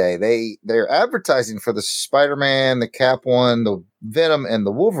back in the day. They're advertising for the Spider-Man, the Cap one, the Venom, and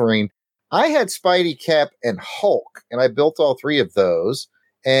the Wolverine. I had Spidey, Cap, and Hulk, and I built all three of those.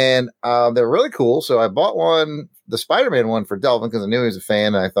 And they're really cool. So I bought one, the Spider-Man one for Delvin because I knew he was a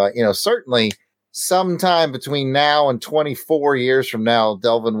fan. And I thought, certainly sometime between now and 24 years from now,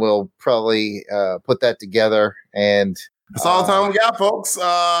 Delvin will probably put that together. And that's all the time we got, folks.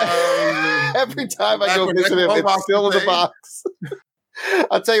 Every time I go visit him, it's still in the box.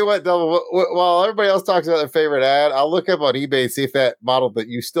 I'll tell you what, Delvin, while everybody else talks about their favorite ad, I'll look up on eBay and see if that model that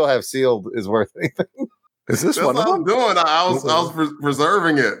you still have sealed is worth anything. Is this That's one what of I'm them? doing. I was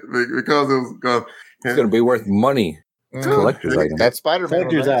preserving it because it was It's going to be worth money. It's a collector's item. That's Spider-Man.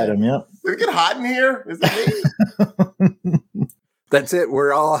 Collector's item, yep. Did it get hot in here? Is it me? That's it.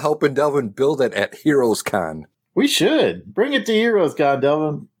 We're all helping Delvin build it at Heroes Con. We should. Bring it to Heroes Con,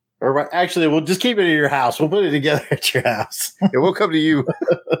 Delvin. Or actually, we'll just keep it at your house. We'll put it together at your house. It will come to you.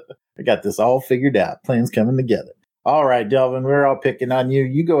 I got this all figured out. Plans coming together. All right, Delvin, we're all picking on you.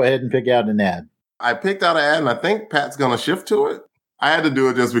 You go ahead and pick out an ad. I picked out an ad, and I think Pat's going to shift to it. I had to do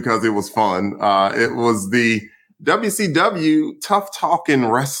it just because it was fun. It was the WCW Tough Talking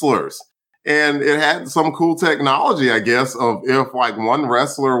Wrestlers. And it had some cool technology, I guess, of if like one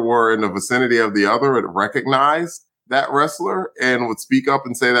wrestler were in the vicinity of the other, it recognized that wrestler and would speak up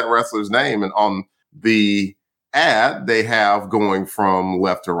and say that wrestler's name. And on the ad, they have going from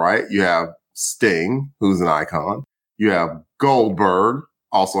left to right, you have Sting, who's an icon. You have Goldberg,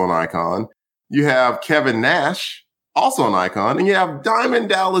 also an icon. You have Kevin Nash, also an icon. And you have Diamond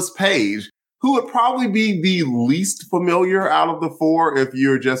Dallas Page, who would probably be the least familiar out of the four if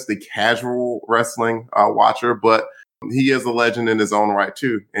you're just a casual wrestling watcher. But he is a legend in his own right,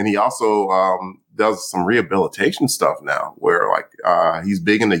 too. And he also does some rehabilitation stuff now where like he's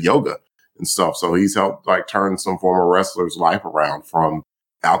big into yoga and stuff. So he's helped like turn some former wrestlers' life around from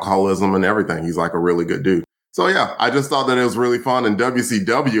alcoholism and everything. He's like a really good dude. So yeah, I just thought that it was really fun. And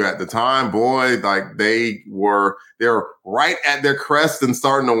WCW at the time, boy, like they're right at their crest and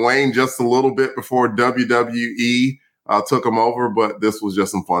starting to wane just a little bit before WWE took them over. But this was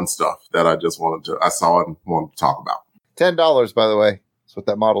just some fun stuff that I saw and wanted to talk about. $10, by the way. That's what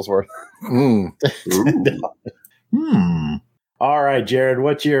that model's worth. All right, Jared,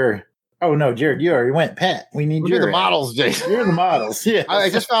 what's your... Oh, no, Jared, you already went. Pat, we need You're your... the models, Jason. You're the models, yeah. I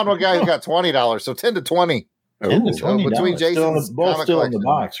just found one guy who got $20, so 10 to 20. $10 to So $20. between Jason's both still in the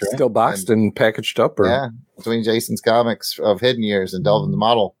box, right? Still boxed and packaged up? Or? Yeah, between Jason's comics of Hidden Years and Delvin the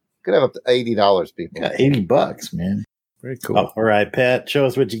Model. Could have up to $80, people. Got $80, man. Very cool. Oh, all right, Pat, show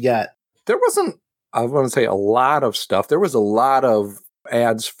us what you got. There wasn't, I want to say, a lot of stuff. There was a lot of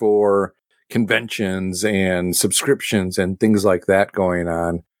ads for conventions and subscriptions and things like that going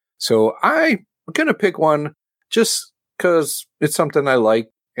on. So I'm going to pick one just because it's something I like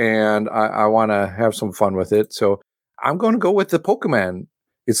and I want to have some fun with it. So I'm going to go with the Pokemon.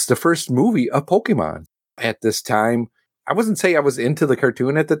 It's the first movie of Pokemon. At this time, I wouldn't say I was into the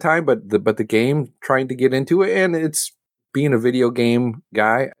cartoon at the time, but the game, trying to get into it. And it's being a video game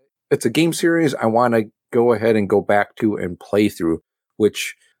guy. It's a game series I want to go ahead and go back to and play through,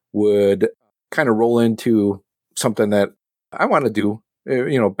 which would kind of roll into something that I want to do.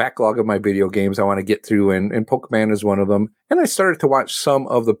 Backlog of my video games I want to get through, and Pokemon is one of them. And I started to watch some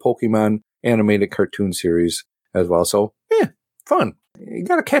of the Pokemon animated cartoon series as well. So, fun. You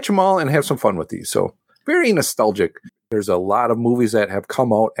got to catch them all and have some fun with these. So, very nostalgic. There's a lot of movies that have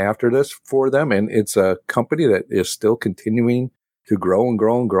come out after this for them, and it's a company that is still continuing to grow and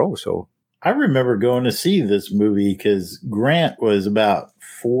grow and grow. So, I remember going to see this movie because Grant was about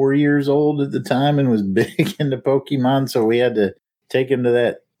 4 years old at the time and was big into Pokemon, so we had to take him to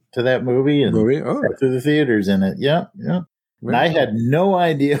that movie and to the theaters in it. Yeah. And I had no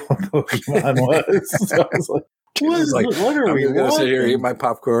idea what Pokemon was. So I was like, what are we going to sit here, eat my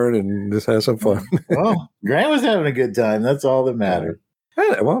popcorn, and just have some fun. Well, Grant was having a good time. That's all that mattered.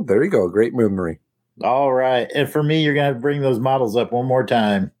 Well, there you go. Great memory. All right. And for me, you're going to have to bring those models up one more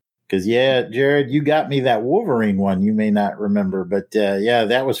time. Because, Jared, you got me that Wolverine one. You may not remember. But,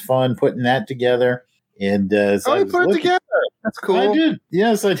 that was fun putting that together. And you put it together. That's cool. I did.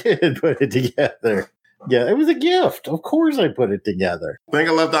 Yes, I did put it together. Yeah, it was a gift. Of course I put it together. I think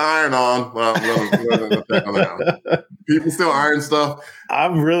I left the iron on. Well, people still iron stuff.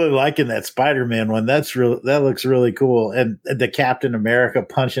 I'm really liking that Spider-Man one. That looks really cool. And the Captain America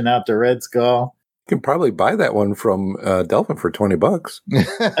punching out the Red Skull. You can probably buy that one from Delvin for $20.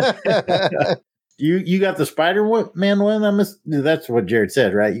 You got the Spider-Man one? That's what Jared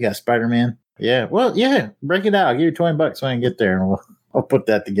said, right? You got Spider-Man? Yeah. Well, break it out. I'll give you $20 when I get there, and I'll put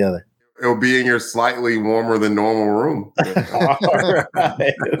that together. It'll be in your slightly warmer than normal room. All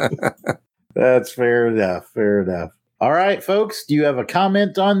right. That's fair enough. All right, folks, do you have a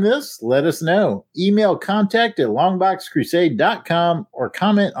comment on this? Let us know. Email contact@longboxcrusade.com or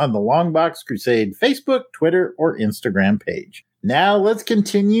comment on the Longbox Crusade Facebook, Twitter, or Instagram page. Now let's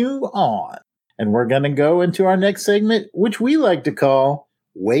continue on. And we're going to go into our next segment, which we like to call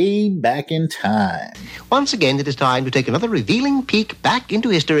Way Back in Time. Once again, it is time to take another revealing peek back into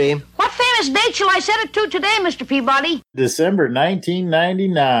history. What famous date shall I set it to today, Mr. Peabody? December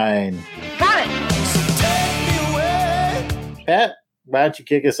 1999. Got it. Pat, why don't you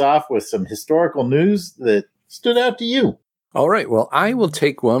kick us off with some historical news that stood out to you? All right. Well, I will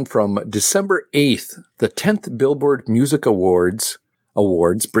take one from December 8th, the 10th Billboard Music Awards,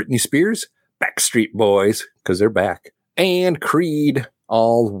 Britney Spears, Backstreet Boys, because they're back, and Creed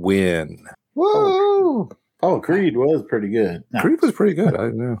all win. Woo! Oh, Creed was pretty good. No. Creed was pretty good. I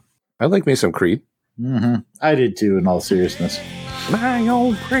know. I like me some Creed. Mm-hmm. I did too, in all seriousness. My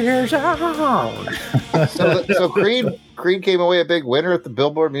old prayers out. So Creed came away a big winner at the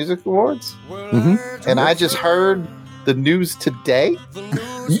Billboard Music Awards. Mm-hmm. And I just heard the news today.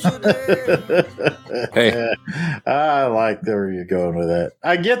 Hey, I like where you're going with that.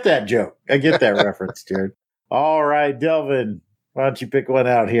 I get that joke. I get that reference, Jared. All right, Delvin, why don't you pick one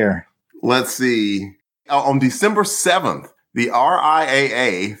out here? Let's see. On December 7th, the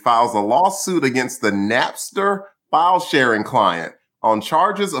RIAA files a lawsuit against the Napster file sharing client on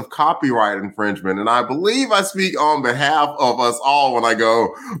charges of copyright infringement. And I believe I speak on behalf of us all when I go,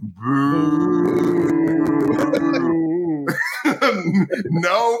 boo.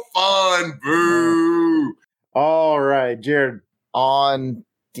 No fun, boo. All right, Jared. On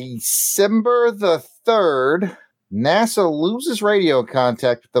December the 3rd, NASA loses radio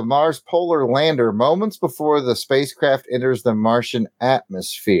contact with the Mars polar lander moments before the spacecraft enters the Martian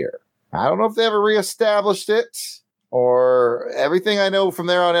atmosphere. I don't know if they ever reestablished it, or everything I know from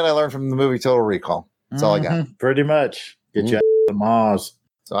there on in I learned from the movie Total Recall. That's all I got. Pretty much. Get you the Mars.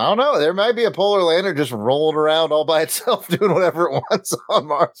 So I don't know. There might be a polar lander just rolling around all by itself, doing whatever it wants on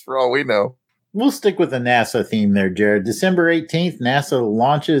Mars, for all we know. We'll stick with the NASA theme there, Jared. December 18th, NASA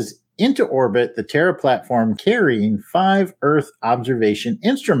launches into orbit the Terra platform carrying 5 Earth observation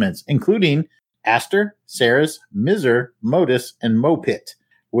instruments, including Aster, Ceres, Mizar, Modus, and Mopit,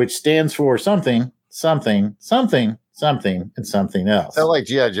 which stands for something, something, something, something, and something else. Sound like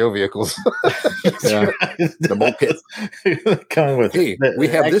G.I. Joe vehicles. Yeah. The Mopit. Coming with Hey, we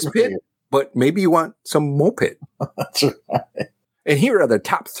have this pit, but maybe you want some Mopit. That's right. And here are the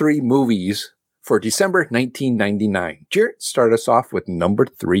top 3 movies for December 1999. Jarrett, start us off with number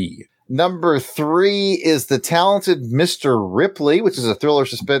 3. Number 3 is The Talented Mr. Ripley, which is a thriller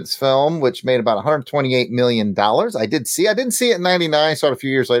suspense film, which made about $128 million. I didn't see it in 99. Saw it a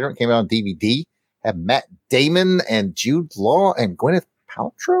few years later. It came out on DVD. Had Matt Damon and Jude Law and Gwyneth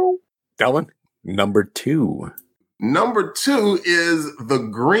Paltrow. Dylan, number 2. Number 2 is The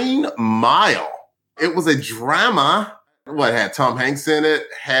Green Mile. It was a drama. What had Tom Hanks in it?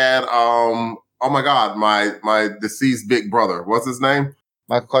 Had oh my God, my deceased big brother. What's his name?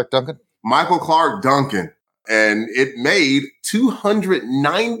 Michael Clark Duncan. Michael Clark Duncan. And it made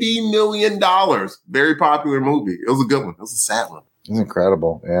 $290 million. Very popular movie. It was a good one. It was a sad one. It's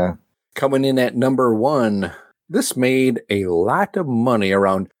incredible. Yeah. Coming in at number 1, this made a lot of money,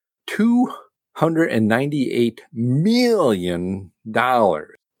 around $298 million. I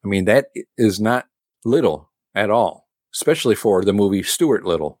mean, that is not little at all, especially for the movie Stuart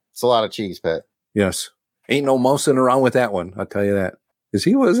Little. It's a lot of cheese, Pat. Yes. Ain't no mousing around with that one, I'll tell you that. Was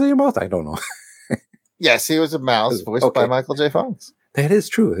he a mouse? I don't know. Yes, he was a mouse voiced by Michael J. Fox. That is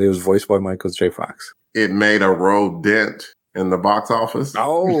true. He was voiced by Michael J. Fox. It made a road dent in the box office.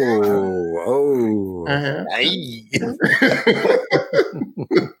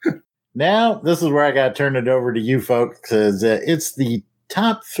 Now, this is where I got to turn it over to you folks, because it's the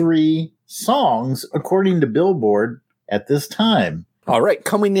top 3 songs according to Billboard at this time. All right,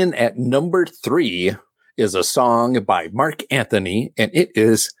 coming in at number 3 is a song by Mark Anthony, and it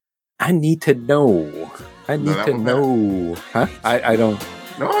is I Need to Know. I need to know. Huh? I don't.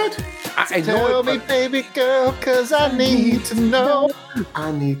 What? I know Tell it, me, baby girl, because I need to know.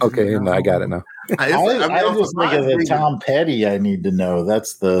 I need to okay, know. no, I got it now. I just think of the Tom Petty I Need to Know.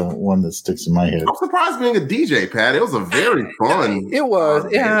 That's the one that sticks in my head. I'm surprised being a DJ, Pat. It was a very fun. It was.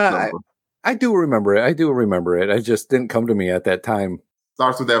 I do remember it. It just didn't come to me at that time.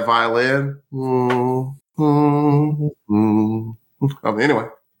 Starts with that violin. Anyway,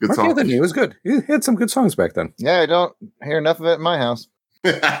 good Mark song. Anthony, it was good. He had some good songs back then. Yeah, I don't hear enough of it in my house.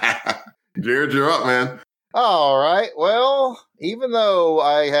 Jared, you're up, man. All right. Well, even though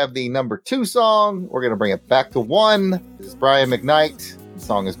I have the number 2 song, we're going to bring it back to 1. This is Brian McKnight. The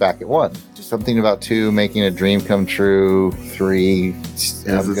song is back at 1. Something about 2, making a dream come true. 3,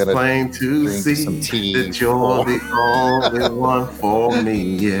 I'm gonna plain to see some tea. that you're the only one for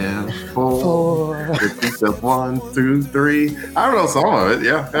me. Yeah, 4. Repeat up 1 through 3. I don't know some of it.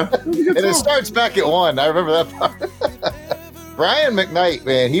 Yeah. And it starts back at 1. I remember that part. Brian McKnight,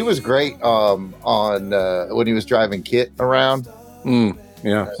 man, he was great on when he was driving Kit around. Yeah.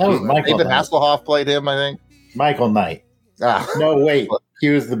 That was Michael David Knight. Hasselhoff played him, I think. Michael Knight. No, wait. He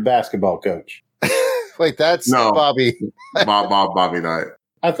was the basketball coach. Wait, that's Bobby. Bobby Knight.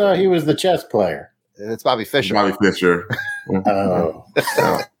 I thought he was the chess player. It's Bobby Fischer. Bobby Fischer. Oh.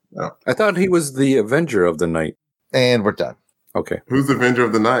 No. I thought he was the Avenger of the Night. And we're done. Okay. Who's the Avenger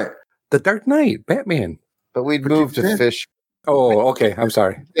of the Night? The Dark Knight, Batman. But we'd move to Fish. Oh, okay. I'm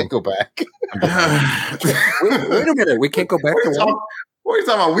sorry. Can't go back. Wait a minute. We can't go back to 1. What are you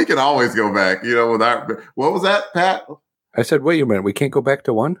talking about? We can always go back. You know, what was that, Pat? I said, wait a minute. We can't go back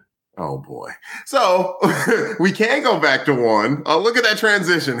to 1? Oh boy. So we can go back to 1. Look at that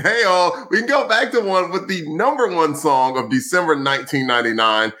transition. Hey, we can go back to 1 with the number 1 song of December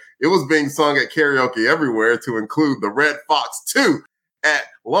 1999. It was being sung at karaoke everywhere, to include the Red Fox 2 at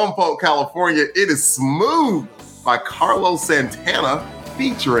Longbox, California. It is Smooth by Carlos Santana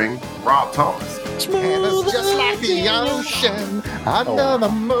featuring Rob Thomas. And it's just like the ocean under the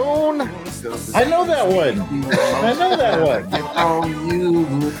moon. I know that one. Oh, you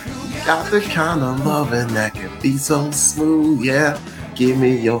got the kind of loving that can be so smooth, yeah. Give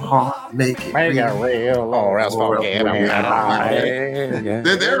me your heart, make it real.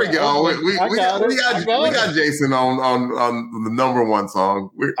 There we go. We got Jason on the number 1 song.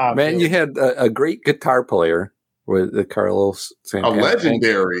 Man, you had a great guitar player with the Carlos Santana. A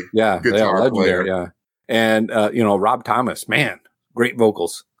legendary guitar player. Yeah. And, Rob Thomas, man, great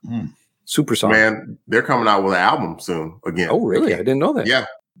vocals. Super song. Man, they're coming out with an album soon again. Oh, really? I didn't know that. Yeah.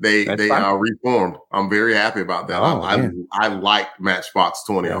 They reformed. I'm very happy about that. Oh, I liked Matchbox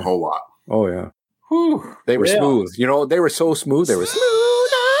 20 a whole lot. Oh, yeah. Whew. They were smooth. You know, they were so smooth. They were smooth.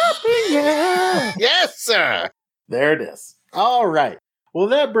 Yes, sir. There it is. All right. Well,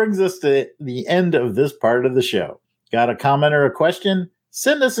 that brings us to the end of this part of the show. Got a comment or a question?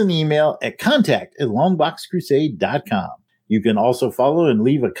 Send us an email at contact@longboxcrusade.com. You can also follow and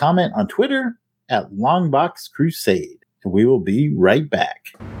leave a comment on Twitter at longboxcrusade. And we will be right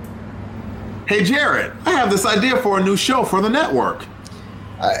back. Hey, Jared, I have this idea for a new show for the network.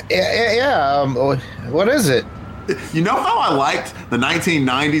 What is it? You know how I liked the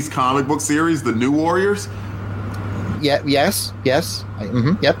 1990s comic book series, The New Warriors? Yes.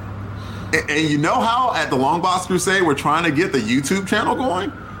 Yep. And you know how at the Longbox Crusade we're trying to get the YouTube channel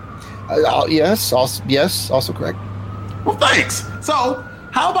going? Yes. Also correct. Well, thanks. So,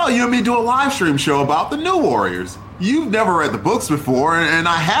 how about you and me do a live stream show about the New Warriors? You've never read the books before, and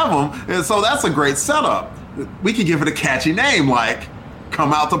I have them, and so that's a great setup. We could give it a catchy name like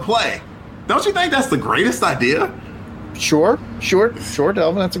Come Out to Play. Don't you think that's the greatest idea? Sure,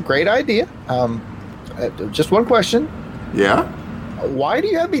 Delvin. That's a great idea. Just one question. Yeah? Why do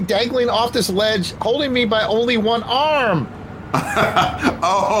you have me dangling off this ledge, holding me by only one arm?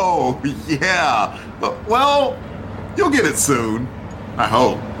 Oh, yeah. Well, you'll get it soon. I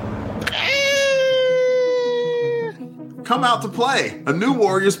hope. Come Out to Play, a New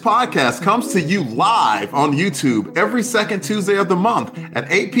Warriors podcast, comes to you live on YouTube every second Tuesday of the month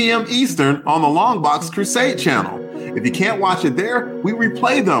at 8 p.m. Eastern on the Longbox Crusade channel. If you can't watch it there, we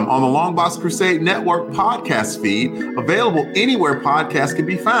replay them on the Longbox Crusade Network podcast feed, available anywhere podcasts can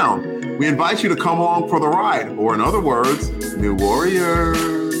be found. We invite you to come along for the ride, or in other words, New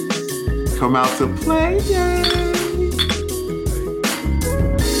Warriors, come out to play. Yay.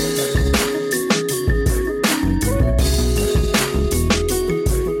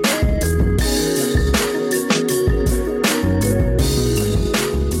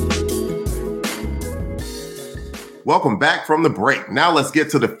 Welcome back from the break. Now let's get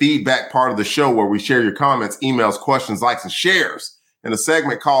to the feedback part of the show where we share your comments, emails, questions, likes, and shares. In a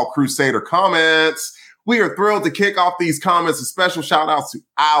segment called Crusader Comments, we are thrilled to kick off these comments and special shout outs to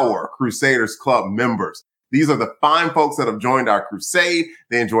our Crusaders Club members. These are the fine folks that have joined our crusade.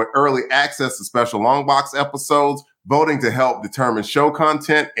 They enjoy early access to special Longbox episodes, voting to help determine show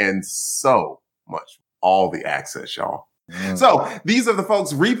content, and so much. All the access, y'all. So these are the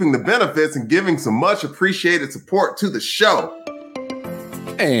folks reaping the benefits and giving some much appreciated support to the show.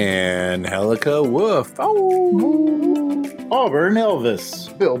 And Helica Wolf. Oh. Auburn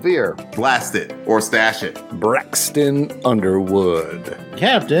Elvis. Bill Beer. Blast it or stash it. Braxton Underwood.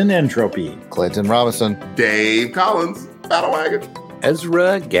 Captain Entropy. Clinton Robinson. Dave Collins. Battle Wagon.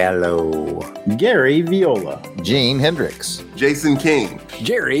 Ezra Gallo. Gary Viola. Gene Hendricks. Jason King.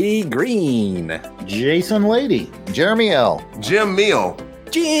 Jerry Green. Jason Lady. Jeremy L. Jim Meal.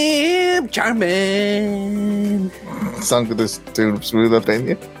 Jim Charman. Sung to this tune of Smooth Up in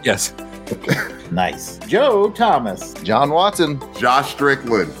You. Yes. Nice. Joe Thomas. John Watson. Josh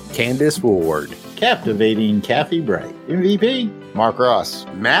Strickland. Candace Ward. Captivating Kathy Bright. MVP. Mark Ross.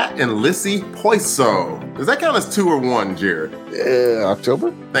 Matt and Lissy Poiso. Does that count as 2 or 1, Jared?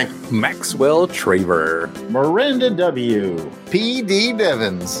 October. Thank you. Maxwell Traver. Miranda W. P.D.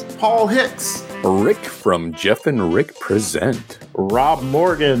 Devins. Paul Hicks. Rick from Jeff and Rick Present. Rob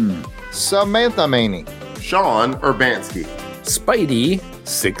Morgan. Samantha Maney. Sean Urbanski. Spidey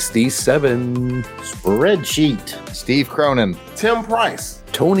 67. Spreadsheet. Steve Cronin. Tim Price.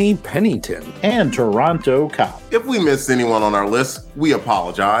 Tony Pennington. And Toronto Cop. If we missed anyone on our list, we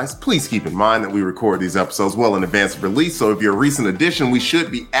apologize. Please keep in mind that we record these episodes well in advance of release, so if you're a recent addition, we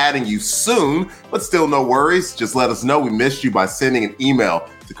should be adding you soon, but still no worries. Just let us know we missed you by sending an email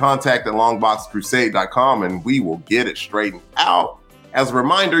to contact@longboxcrusade.com and we will get it straightened out. As a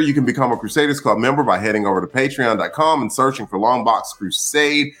reminder, you can become a Crusaders Club member by heading over to patreon.com and searching for Longbox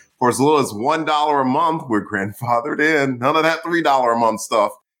Crusade. For as little as $1 a month, we're grandfathered in. None of that $3 a month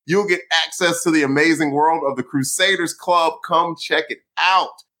stuff. You'll get access to the amazing world of the Crusaders Club. Come check it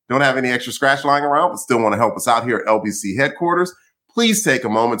out. Don't have any extra scratch lying around, but still want to help us out here at LBC headquarters? Please take a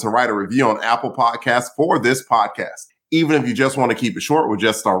moment to write a review on Apple Podcasts for this podcast. Even if you just want to keep it short with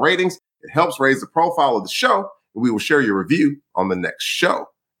just star ratings, it helps raise the profile of the show, and we will share your review on the next show.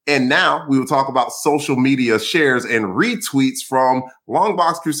 And now we will talk about social media shares and retweets from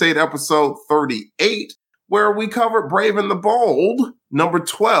Longbox Crusade episode 38, where we covered Brave and the Bold, number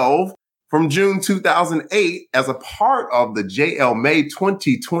 12, from June 2008 as a part of the JL May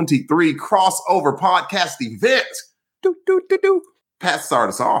 2023 crossover podcast event. Pat, start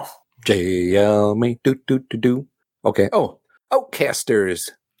us off. JL May. Okay. Oh,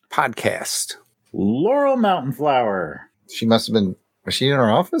 Outcasters. Podcast. Laurel Mountain Flower. She must have been. Was she in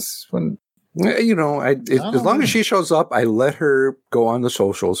her office when? You know, as long as she shows up, I let her go on the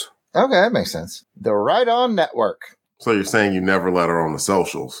socials. Okay, that makes sense. The Right On Network. So you're saying you never let her on the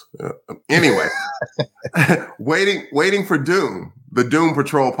socials. Anyway, waiting for Doom, the Doom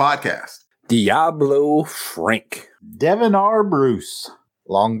Patrol podcast. Diablo Frank. Devin R. Bruce.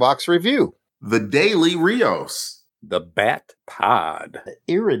 Longbox Review. The Daily Rios. The Bat Pod. The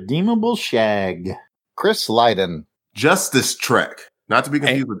Irredeemable Shag. Chris Lydon. Justice Trek. Not to be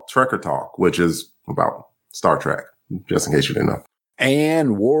confused with Trekker Talk, which is about Star Trek, just in case you didn't know.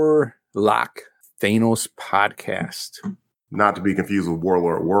 And Warlock Thanos Podcast. Not to be confused with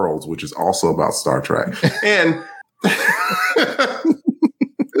Warlord Worlds, which is also about Star Trek. And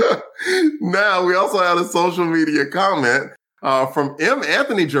now we also had a social media comment from M.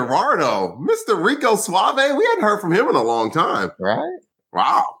 Anthony Gerardo, Mr. Rico Suave. We hadn't heard from him in a long time. Right?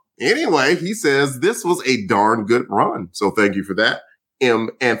 Wow. Anyway, he says this was a darn good run. So thank you for that, M.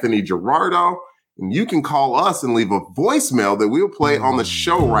 Anthony Gerardo. And you can call us and leave a voicemail that we'll play on the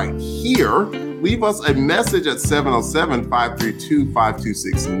show right here. Leave us a message at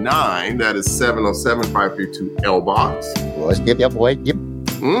 707-532-5269. That is 707-532-LBOX. Let's give you a boy. Yep.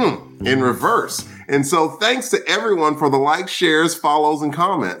 In reverse. And so thanks to everyone for the likes, shares, follows, and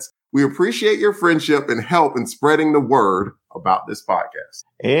comments. We appreciate your friendship and help in spreading the word about this podcast.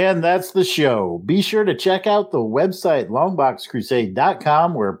 And that's the show. Be sure to check out the website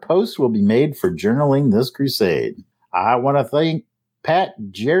longboxcrusade.com where posts will be made for journaling this crusade. I want to thank Pat,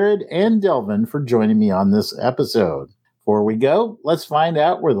 Jared, and Delvin for joining me on this episode. Before we go, let's find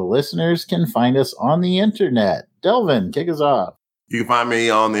out where the listeners can find us on the internet. Delvin, kick us off. You can find me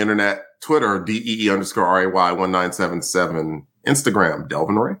on the internet, Twitter, DEE_RAY1977, Instagram,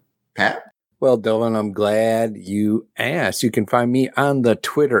 Delvin Ray. Pat? Well, Delvin, I'm glad you asked. You can find me on the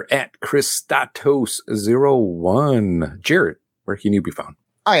Twitter at Christatos01. Jared, where can you be found?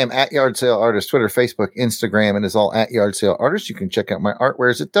 I am at Yard Sale Artist, Twitter, Facebook, Instagram, and is all at Yard Sale Artist. You can check out my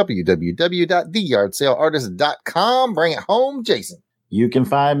artwares at www.theyardsaleartist.com. Bring it home, Jason. You can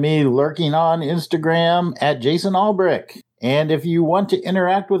find me lurking on Instagram at Jason Albrick. And if you want to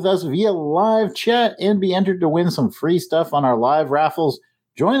interact with us via live chat and be entered to win some free stuff on our live raffles,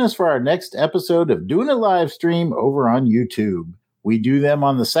 join us for our next episode of Doing a Live Stream over on YouTube. We do them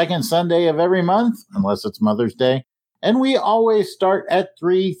on the second Sunday of every month, unless it's Mother's Day. And we always start at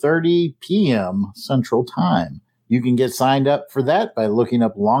 3:30 p.m. Central Time. You can get signed up for that by looking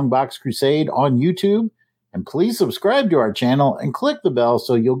up Longbox Crusade on YouTube. And please subscribe to our channel and click the bell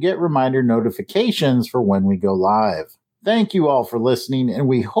so you'll get reminder notifications for when we go live. Thank you all for listening, and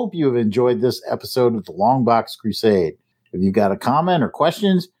we hope you have enjoyed this episode of the Longbox Crusade. If you've got a comment or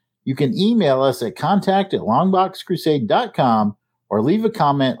questions, you can email us at contact@longboxcrusade.com or leave a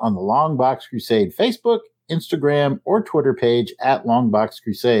comment on the Longbox Crusade Facebook, Instagram, or Twitter page at Longbox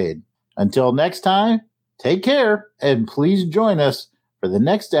Crusade. Until next time, take care, and please join us for the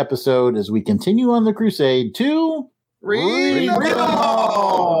next episode as we continue on the crusade to Read them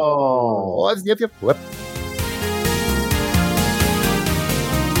all. Let's give you flip.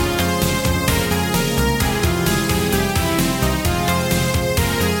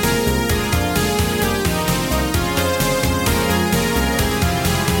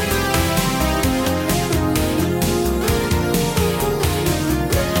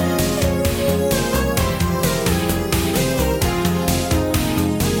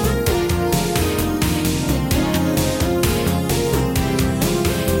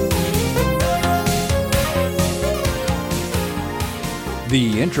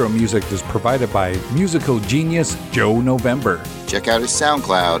 The intro music is provided by musical genius Joe November. Check out his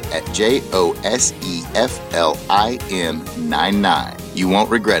SoundCloud at JOSEFLIN99. You won't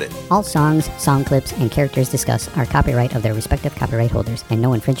regret it. All songs, song clips, and characters discussed are copyright of their respective copyright holders, and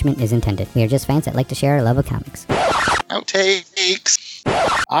no infringement is intended. We are just fans that like to share our love of comics. Outtakes.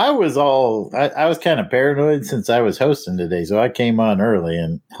 I was kind of paranoid since I was hosting today, so I came on early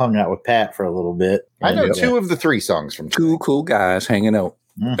and hung out with Pat for a little bit. I know two of the three songs from two cool guys hanging out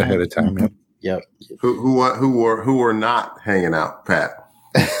ahead of time. Yep. Who were not hanging out, Pat?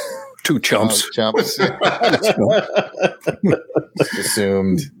 Two chumps. Chumps. Just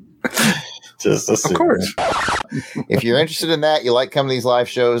assumed. Of course. If you're interested in that, you like coming to these live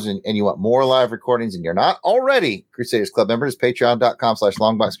shows and you want more live recordings and you're not already Crusaders Club members,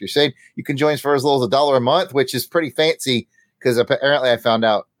 patreon.com/longboxcrusade. You can join us for as little as $1 a month, which is pretty fancy because apparently I found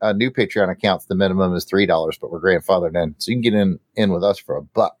out new Patreon accounts, the minimum is $3, but we're grandfathered in. So you can get in with us for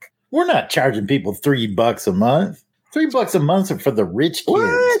 $1. We're not charging people $3 a month. $3 a month are for the rich kids.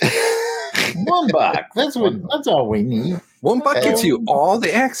 What? $1. That's all we need. $1 gets you all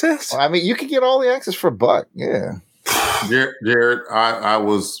the access? I mean, you can get all the access for $1. Yeah. Jared, I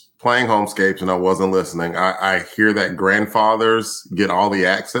was playing Homescapes and I wasn't listening. I hear that grandfathers get all the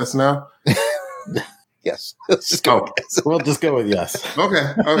access now. Yes. Let's just go. We'll just go with yes.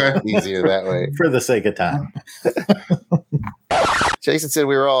 Okay. Easier that way. For the sake of time. Jason said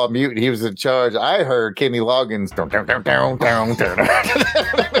we were all on mute and he was in charge. I heard Kenny Loggins.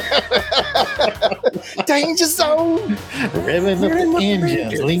 Danger zone. Revving up the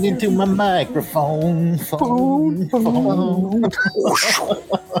engines, leaning to my microphone. Phone.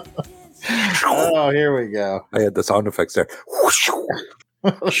 Oh, here we go. I had the sound effects there.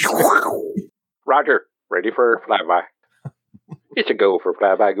 Roger, ready for flyby. It's a go for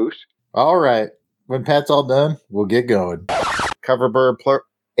flyby goose. All right. When Pat's all done, we'll get going.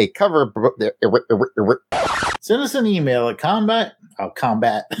 Send us an email at combat.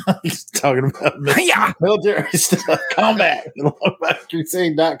 He's talking about military stuff. Combat.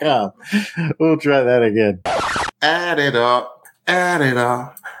 Longboxcrusade.com. We'll try that again. Add it up. You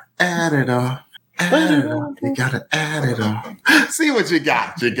gotta add it up. See what you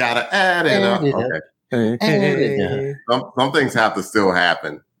got. You gotta add it up. Okay. Some things have to still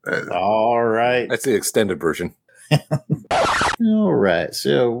happen. All right. That's the extended version. All right.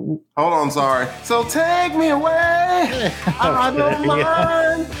 So hold on, sorry. So take me away. I don't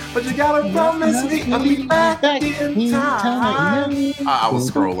mind, but you gotta promise me I'll be back in time. I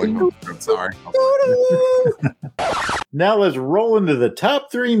was scrolling. I'm sorry. Now let's roll into the top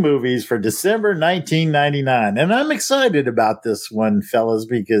 3 movies for December 1999. And I'm excited about this one, fellas,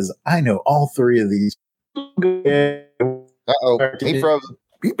 because I know all 3 of these. Uh-oh. He froze.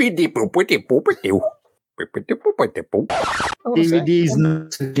 DVDs.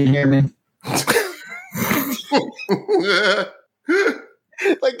 Can you hear me?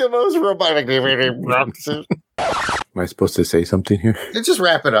 Like the most robotic. Am I supposed to say something here? Just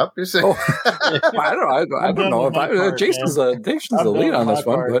wrap it up. I don't know. If Jason's the lead on this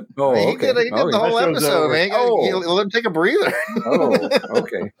one, but he did the whole episode, man. Let him take a breather.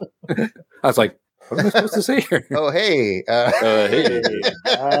 Okay. I was like, what am I supposed to say here? Hey. Hey,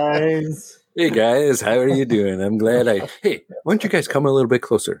 guys. Hey, guys. How are you doing? I'm glad Hey, why don't you guys come a little bit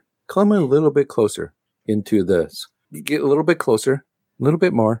closer? Come a little bit closer into this. Get a little bit closer, a little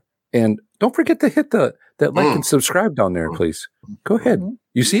bit more. And don't forget to hit that like and subscribe down there, please. Go ahead.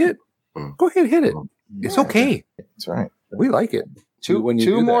 You see it? Go ahead, hit it. It's okay. That's right. We like it.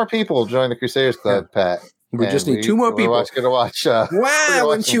 Two more people join the Crusaders Club, Pat. We just need 2 more people. Going to watch. Why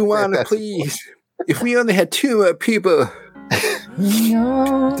wouldn't you want to please? If we only had 2 more people,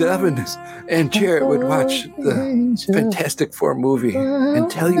 Devin and Jarrett would watch the Fantastic Four movie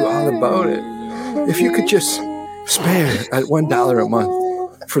and tell you all about it. If you could just spare at $1 a month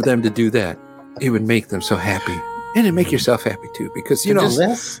for them to do that, it would make them so happy. And it'd make yourself happy too, because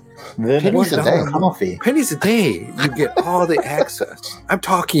pennies a day. Coffee. Pennies a day, you get all the access. I'm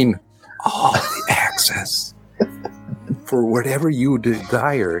talking all the access. For whatever you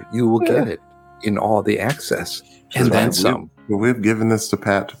desire, you will get it in all the access. And then some. We've given this to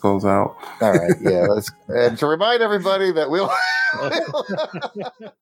Pat to close out. All right. Yeah. And to remind everybody that we'll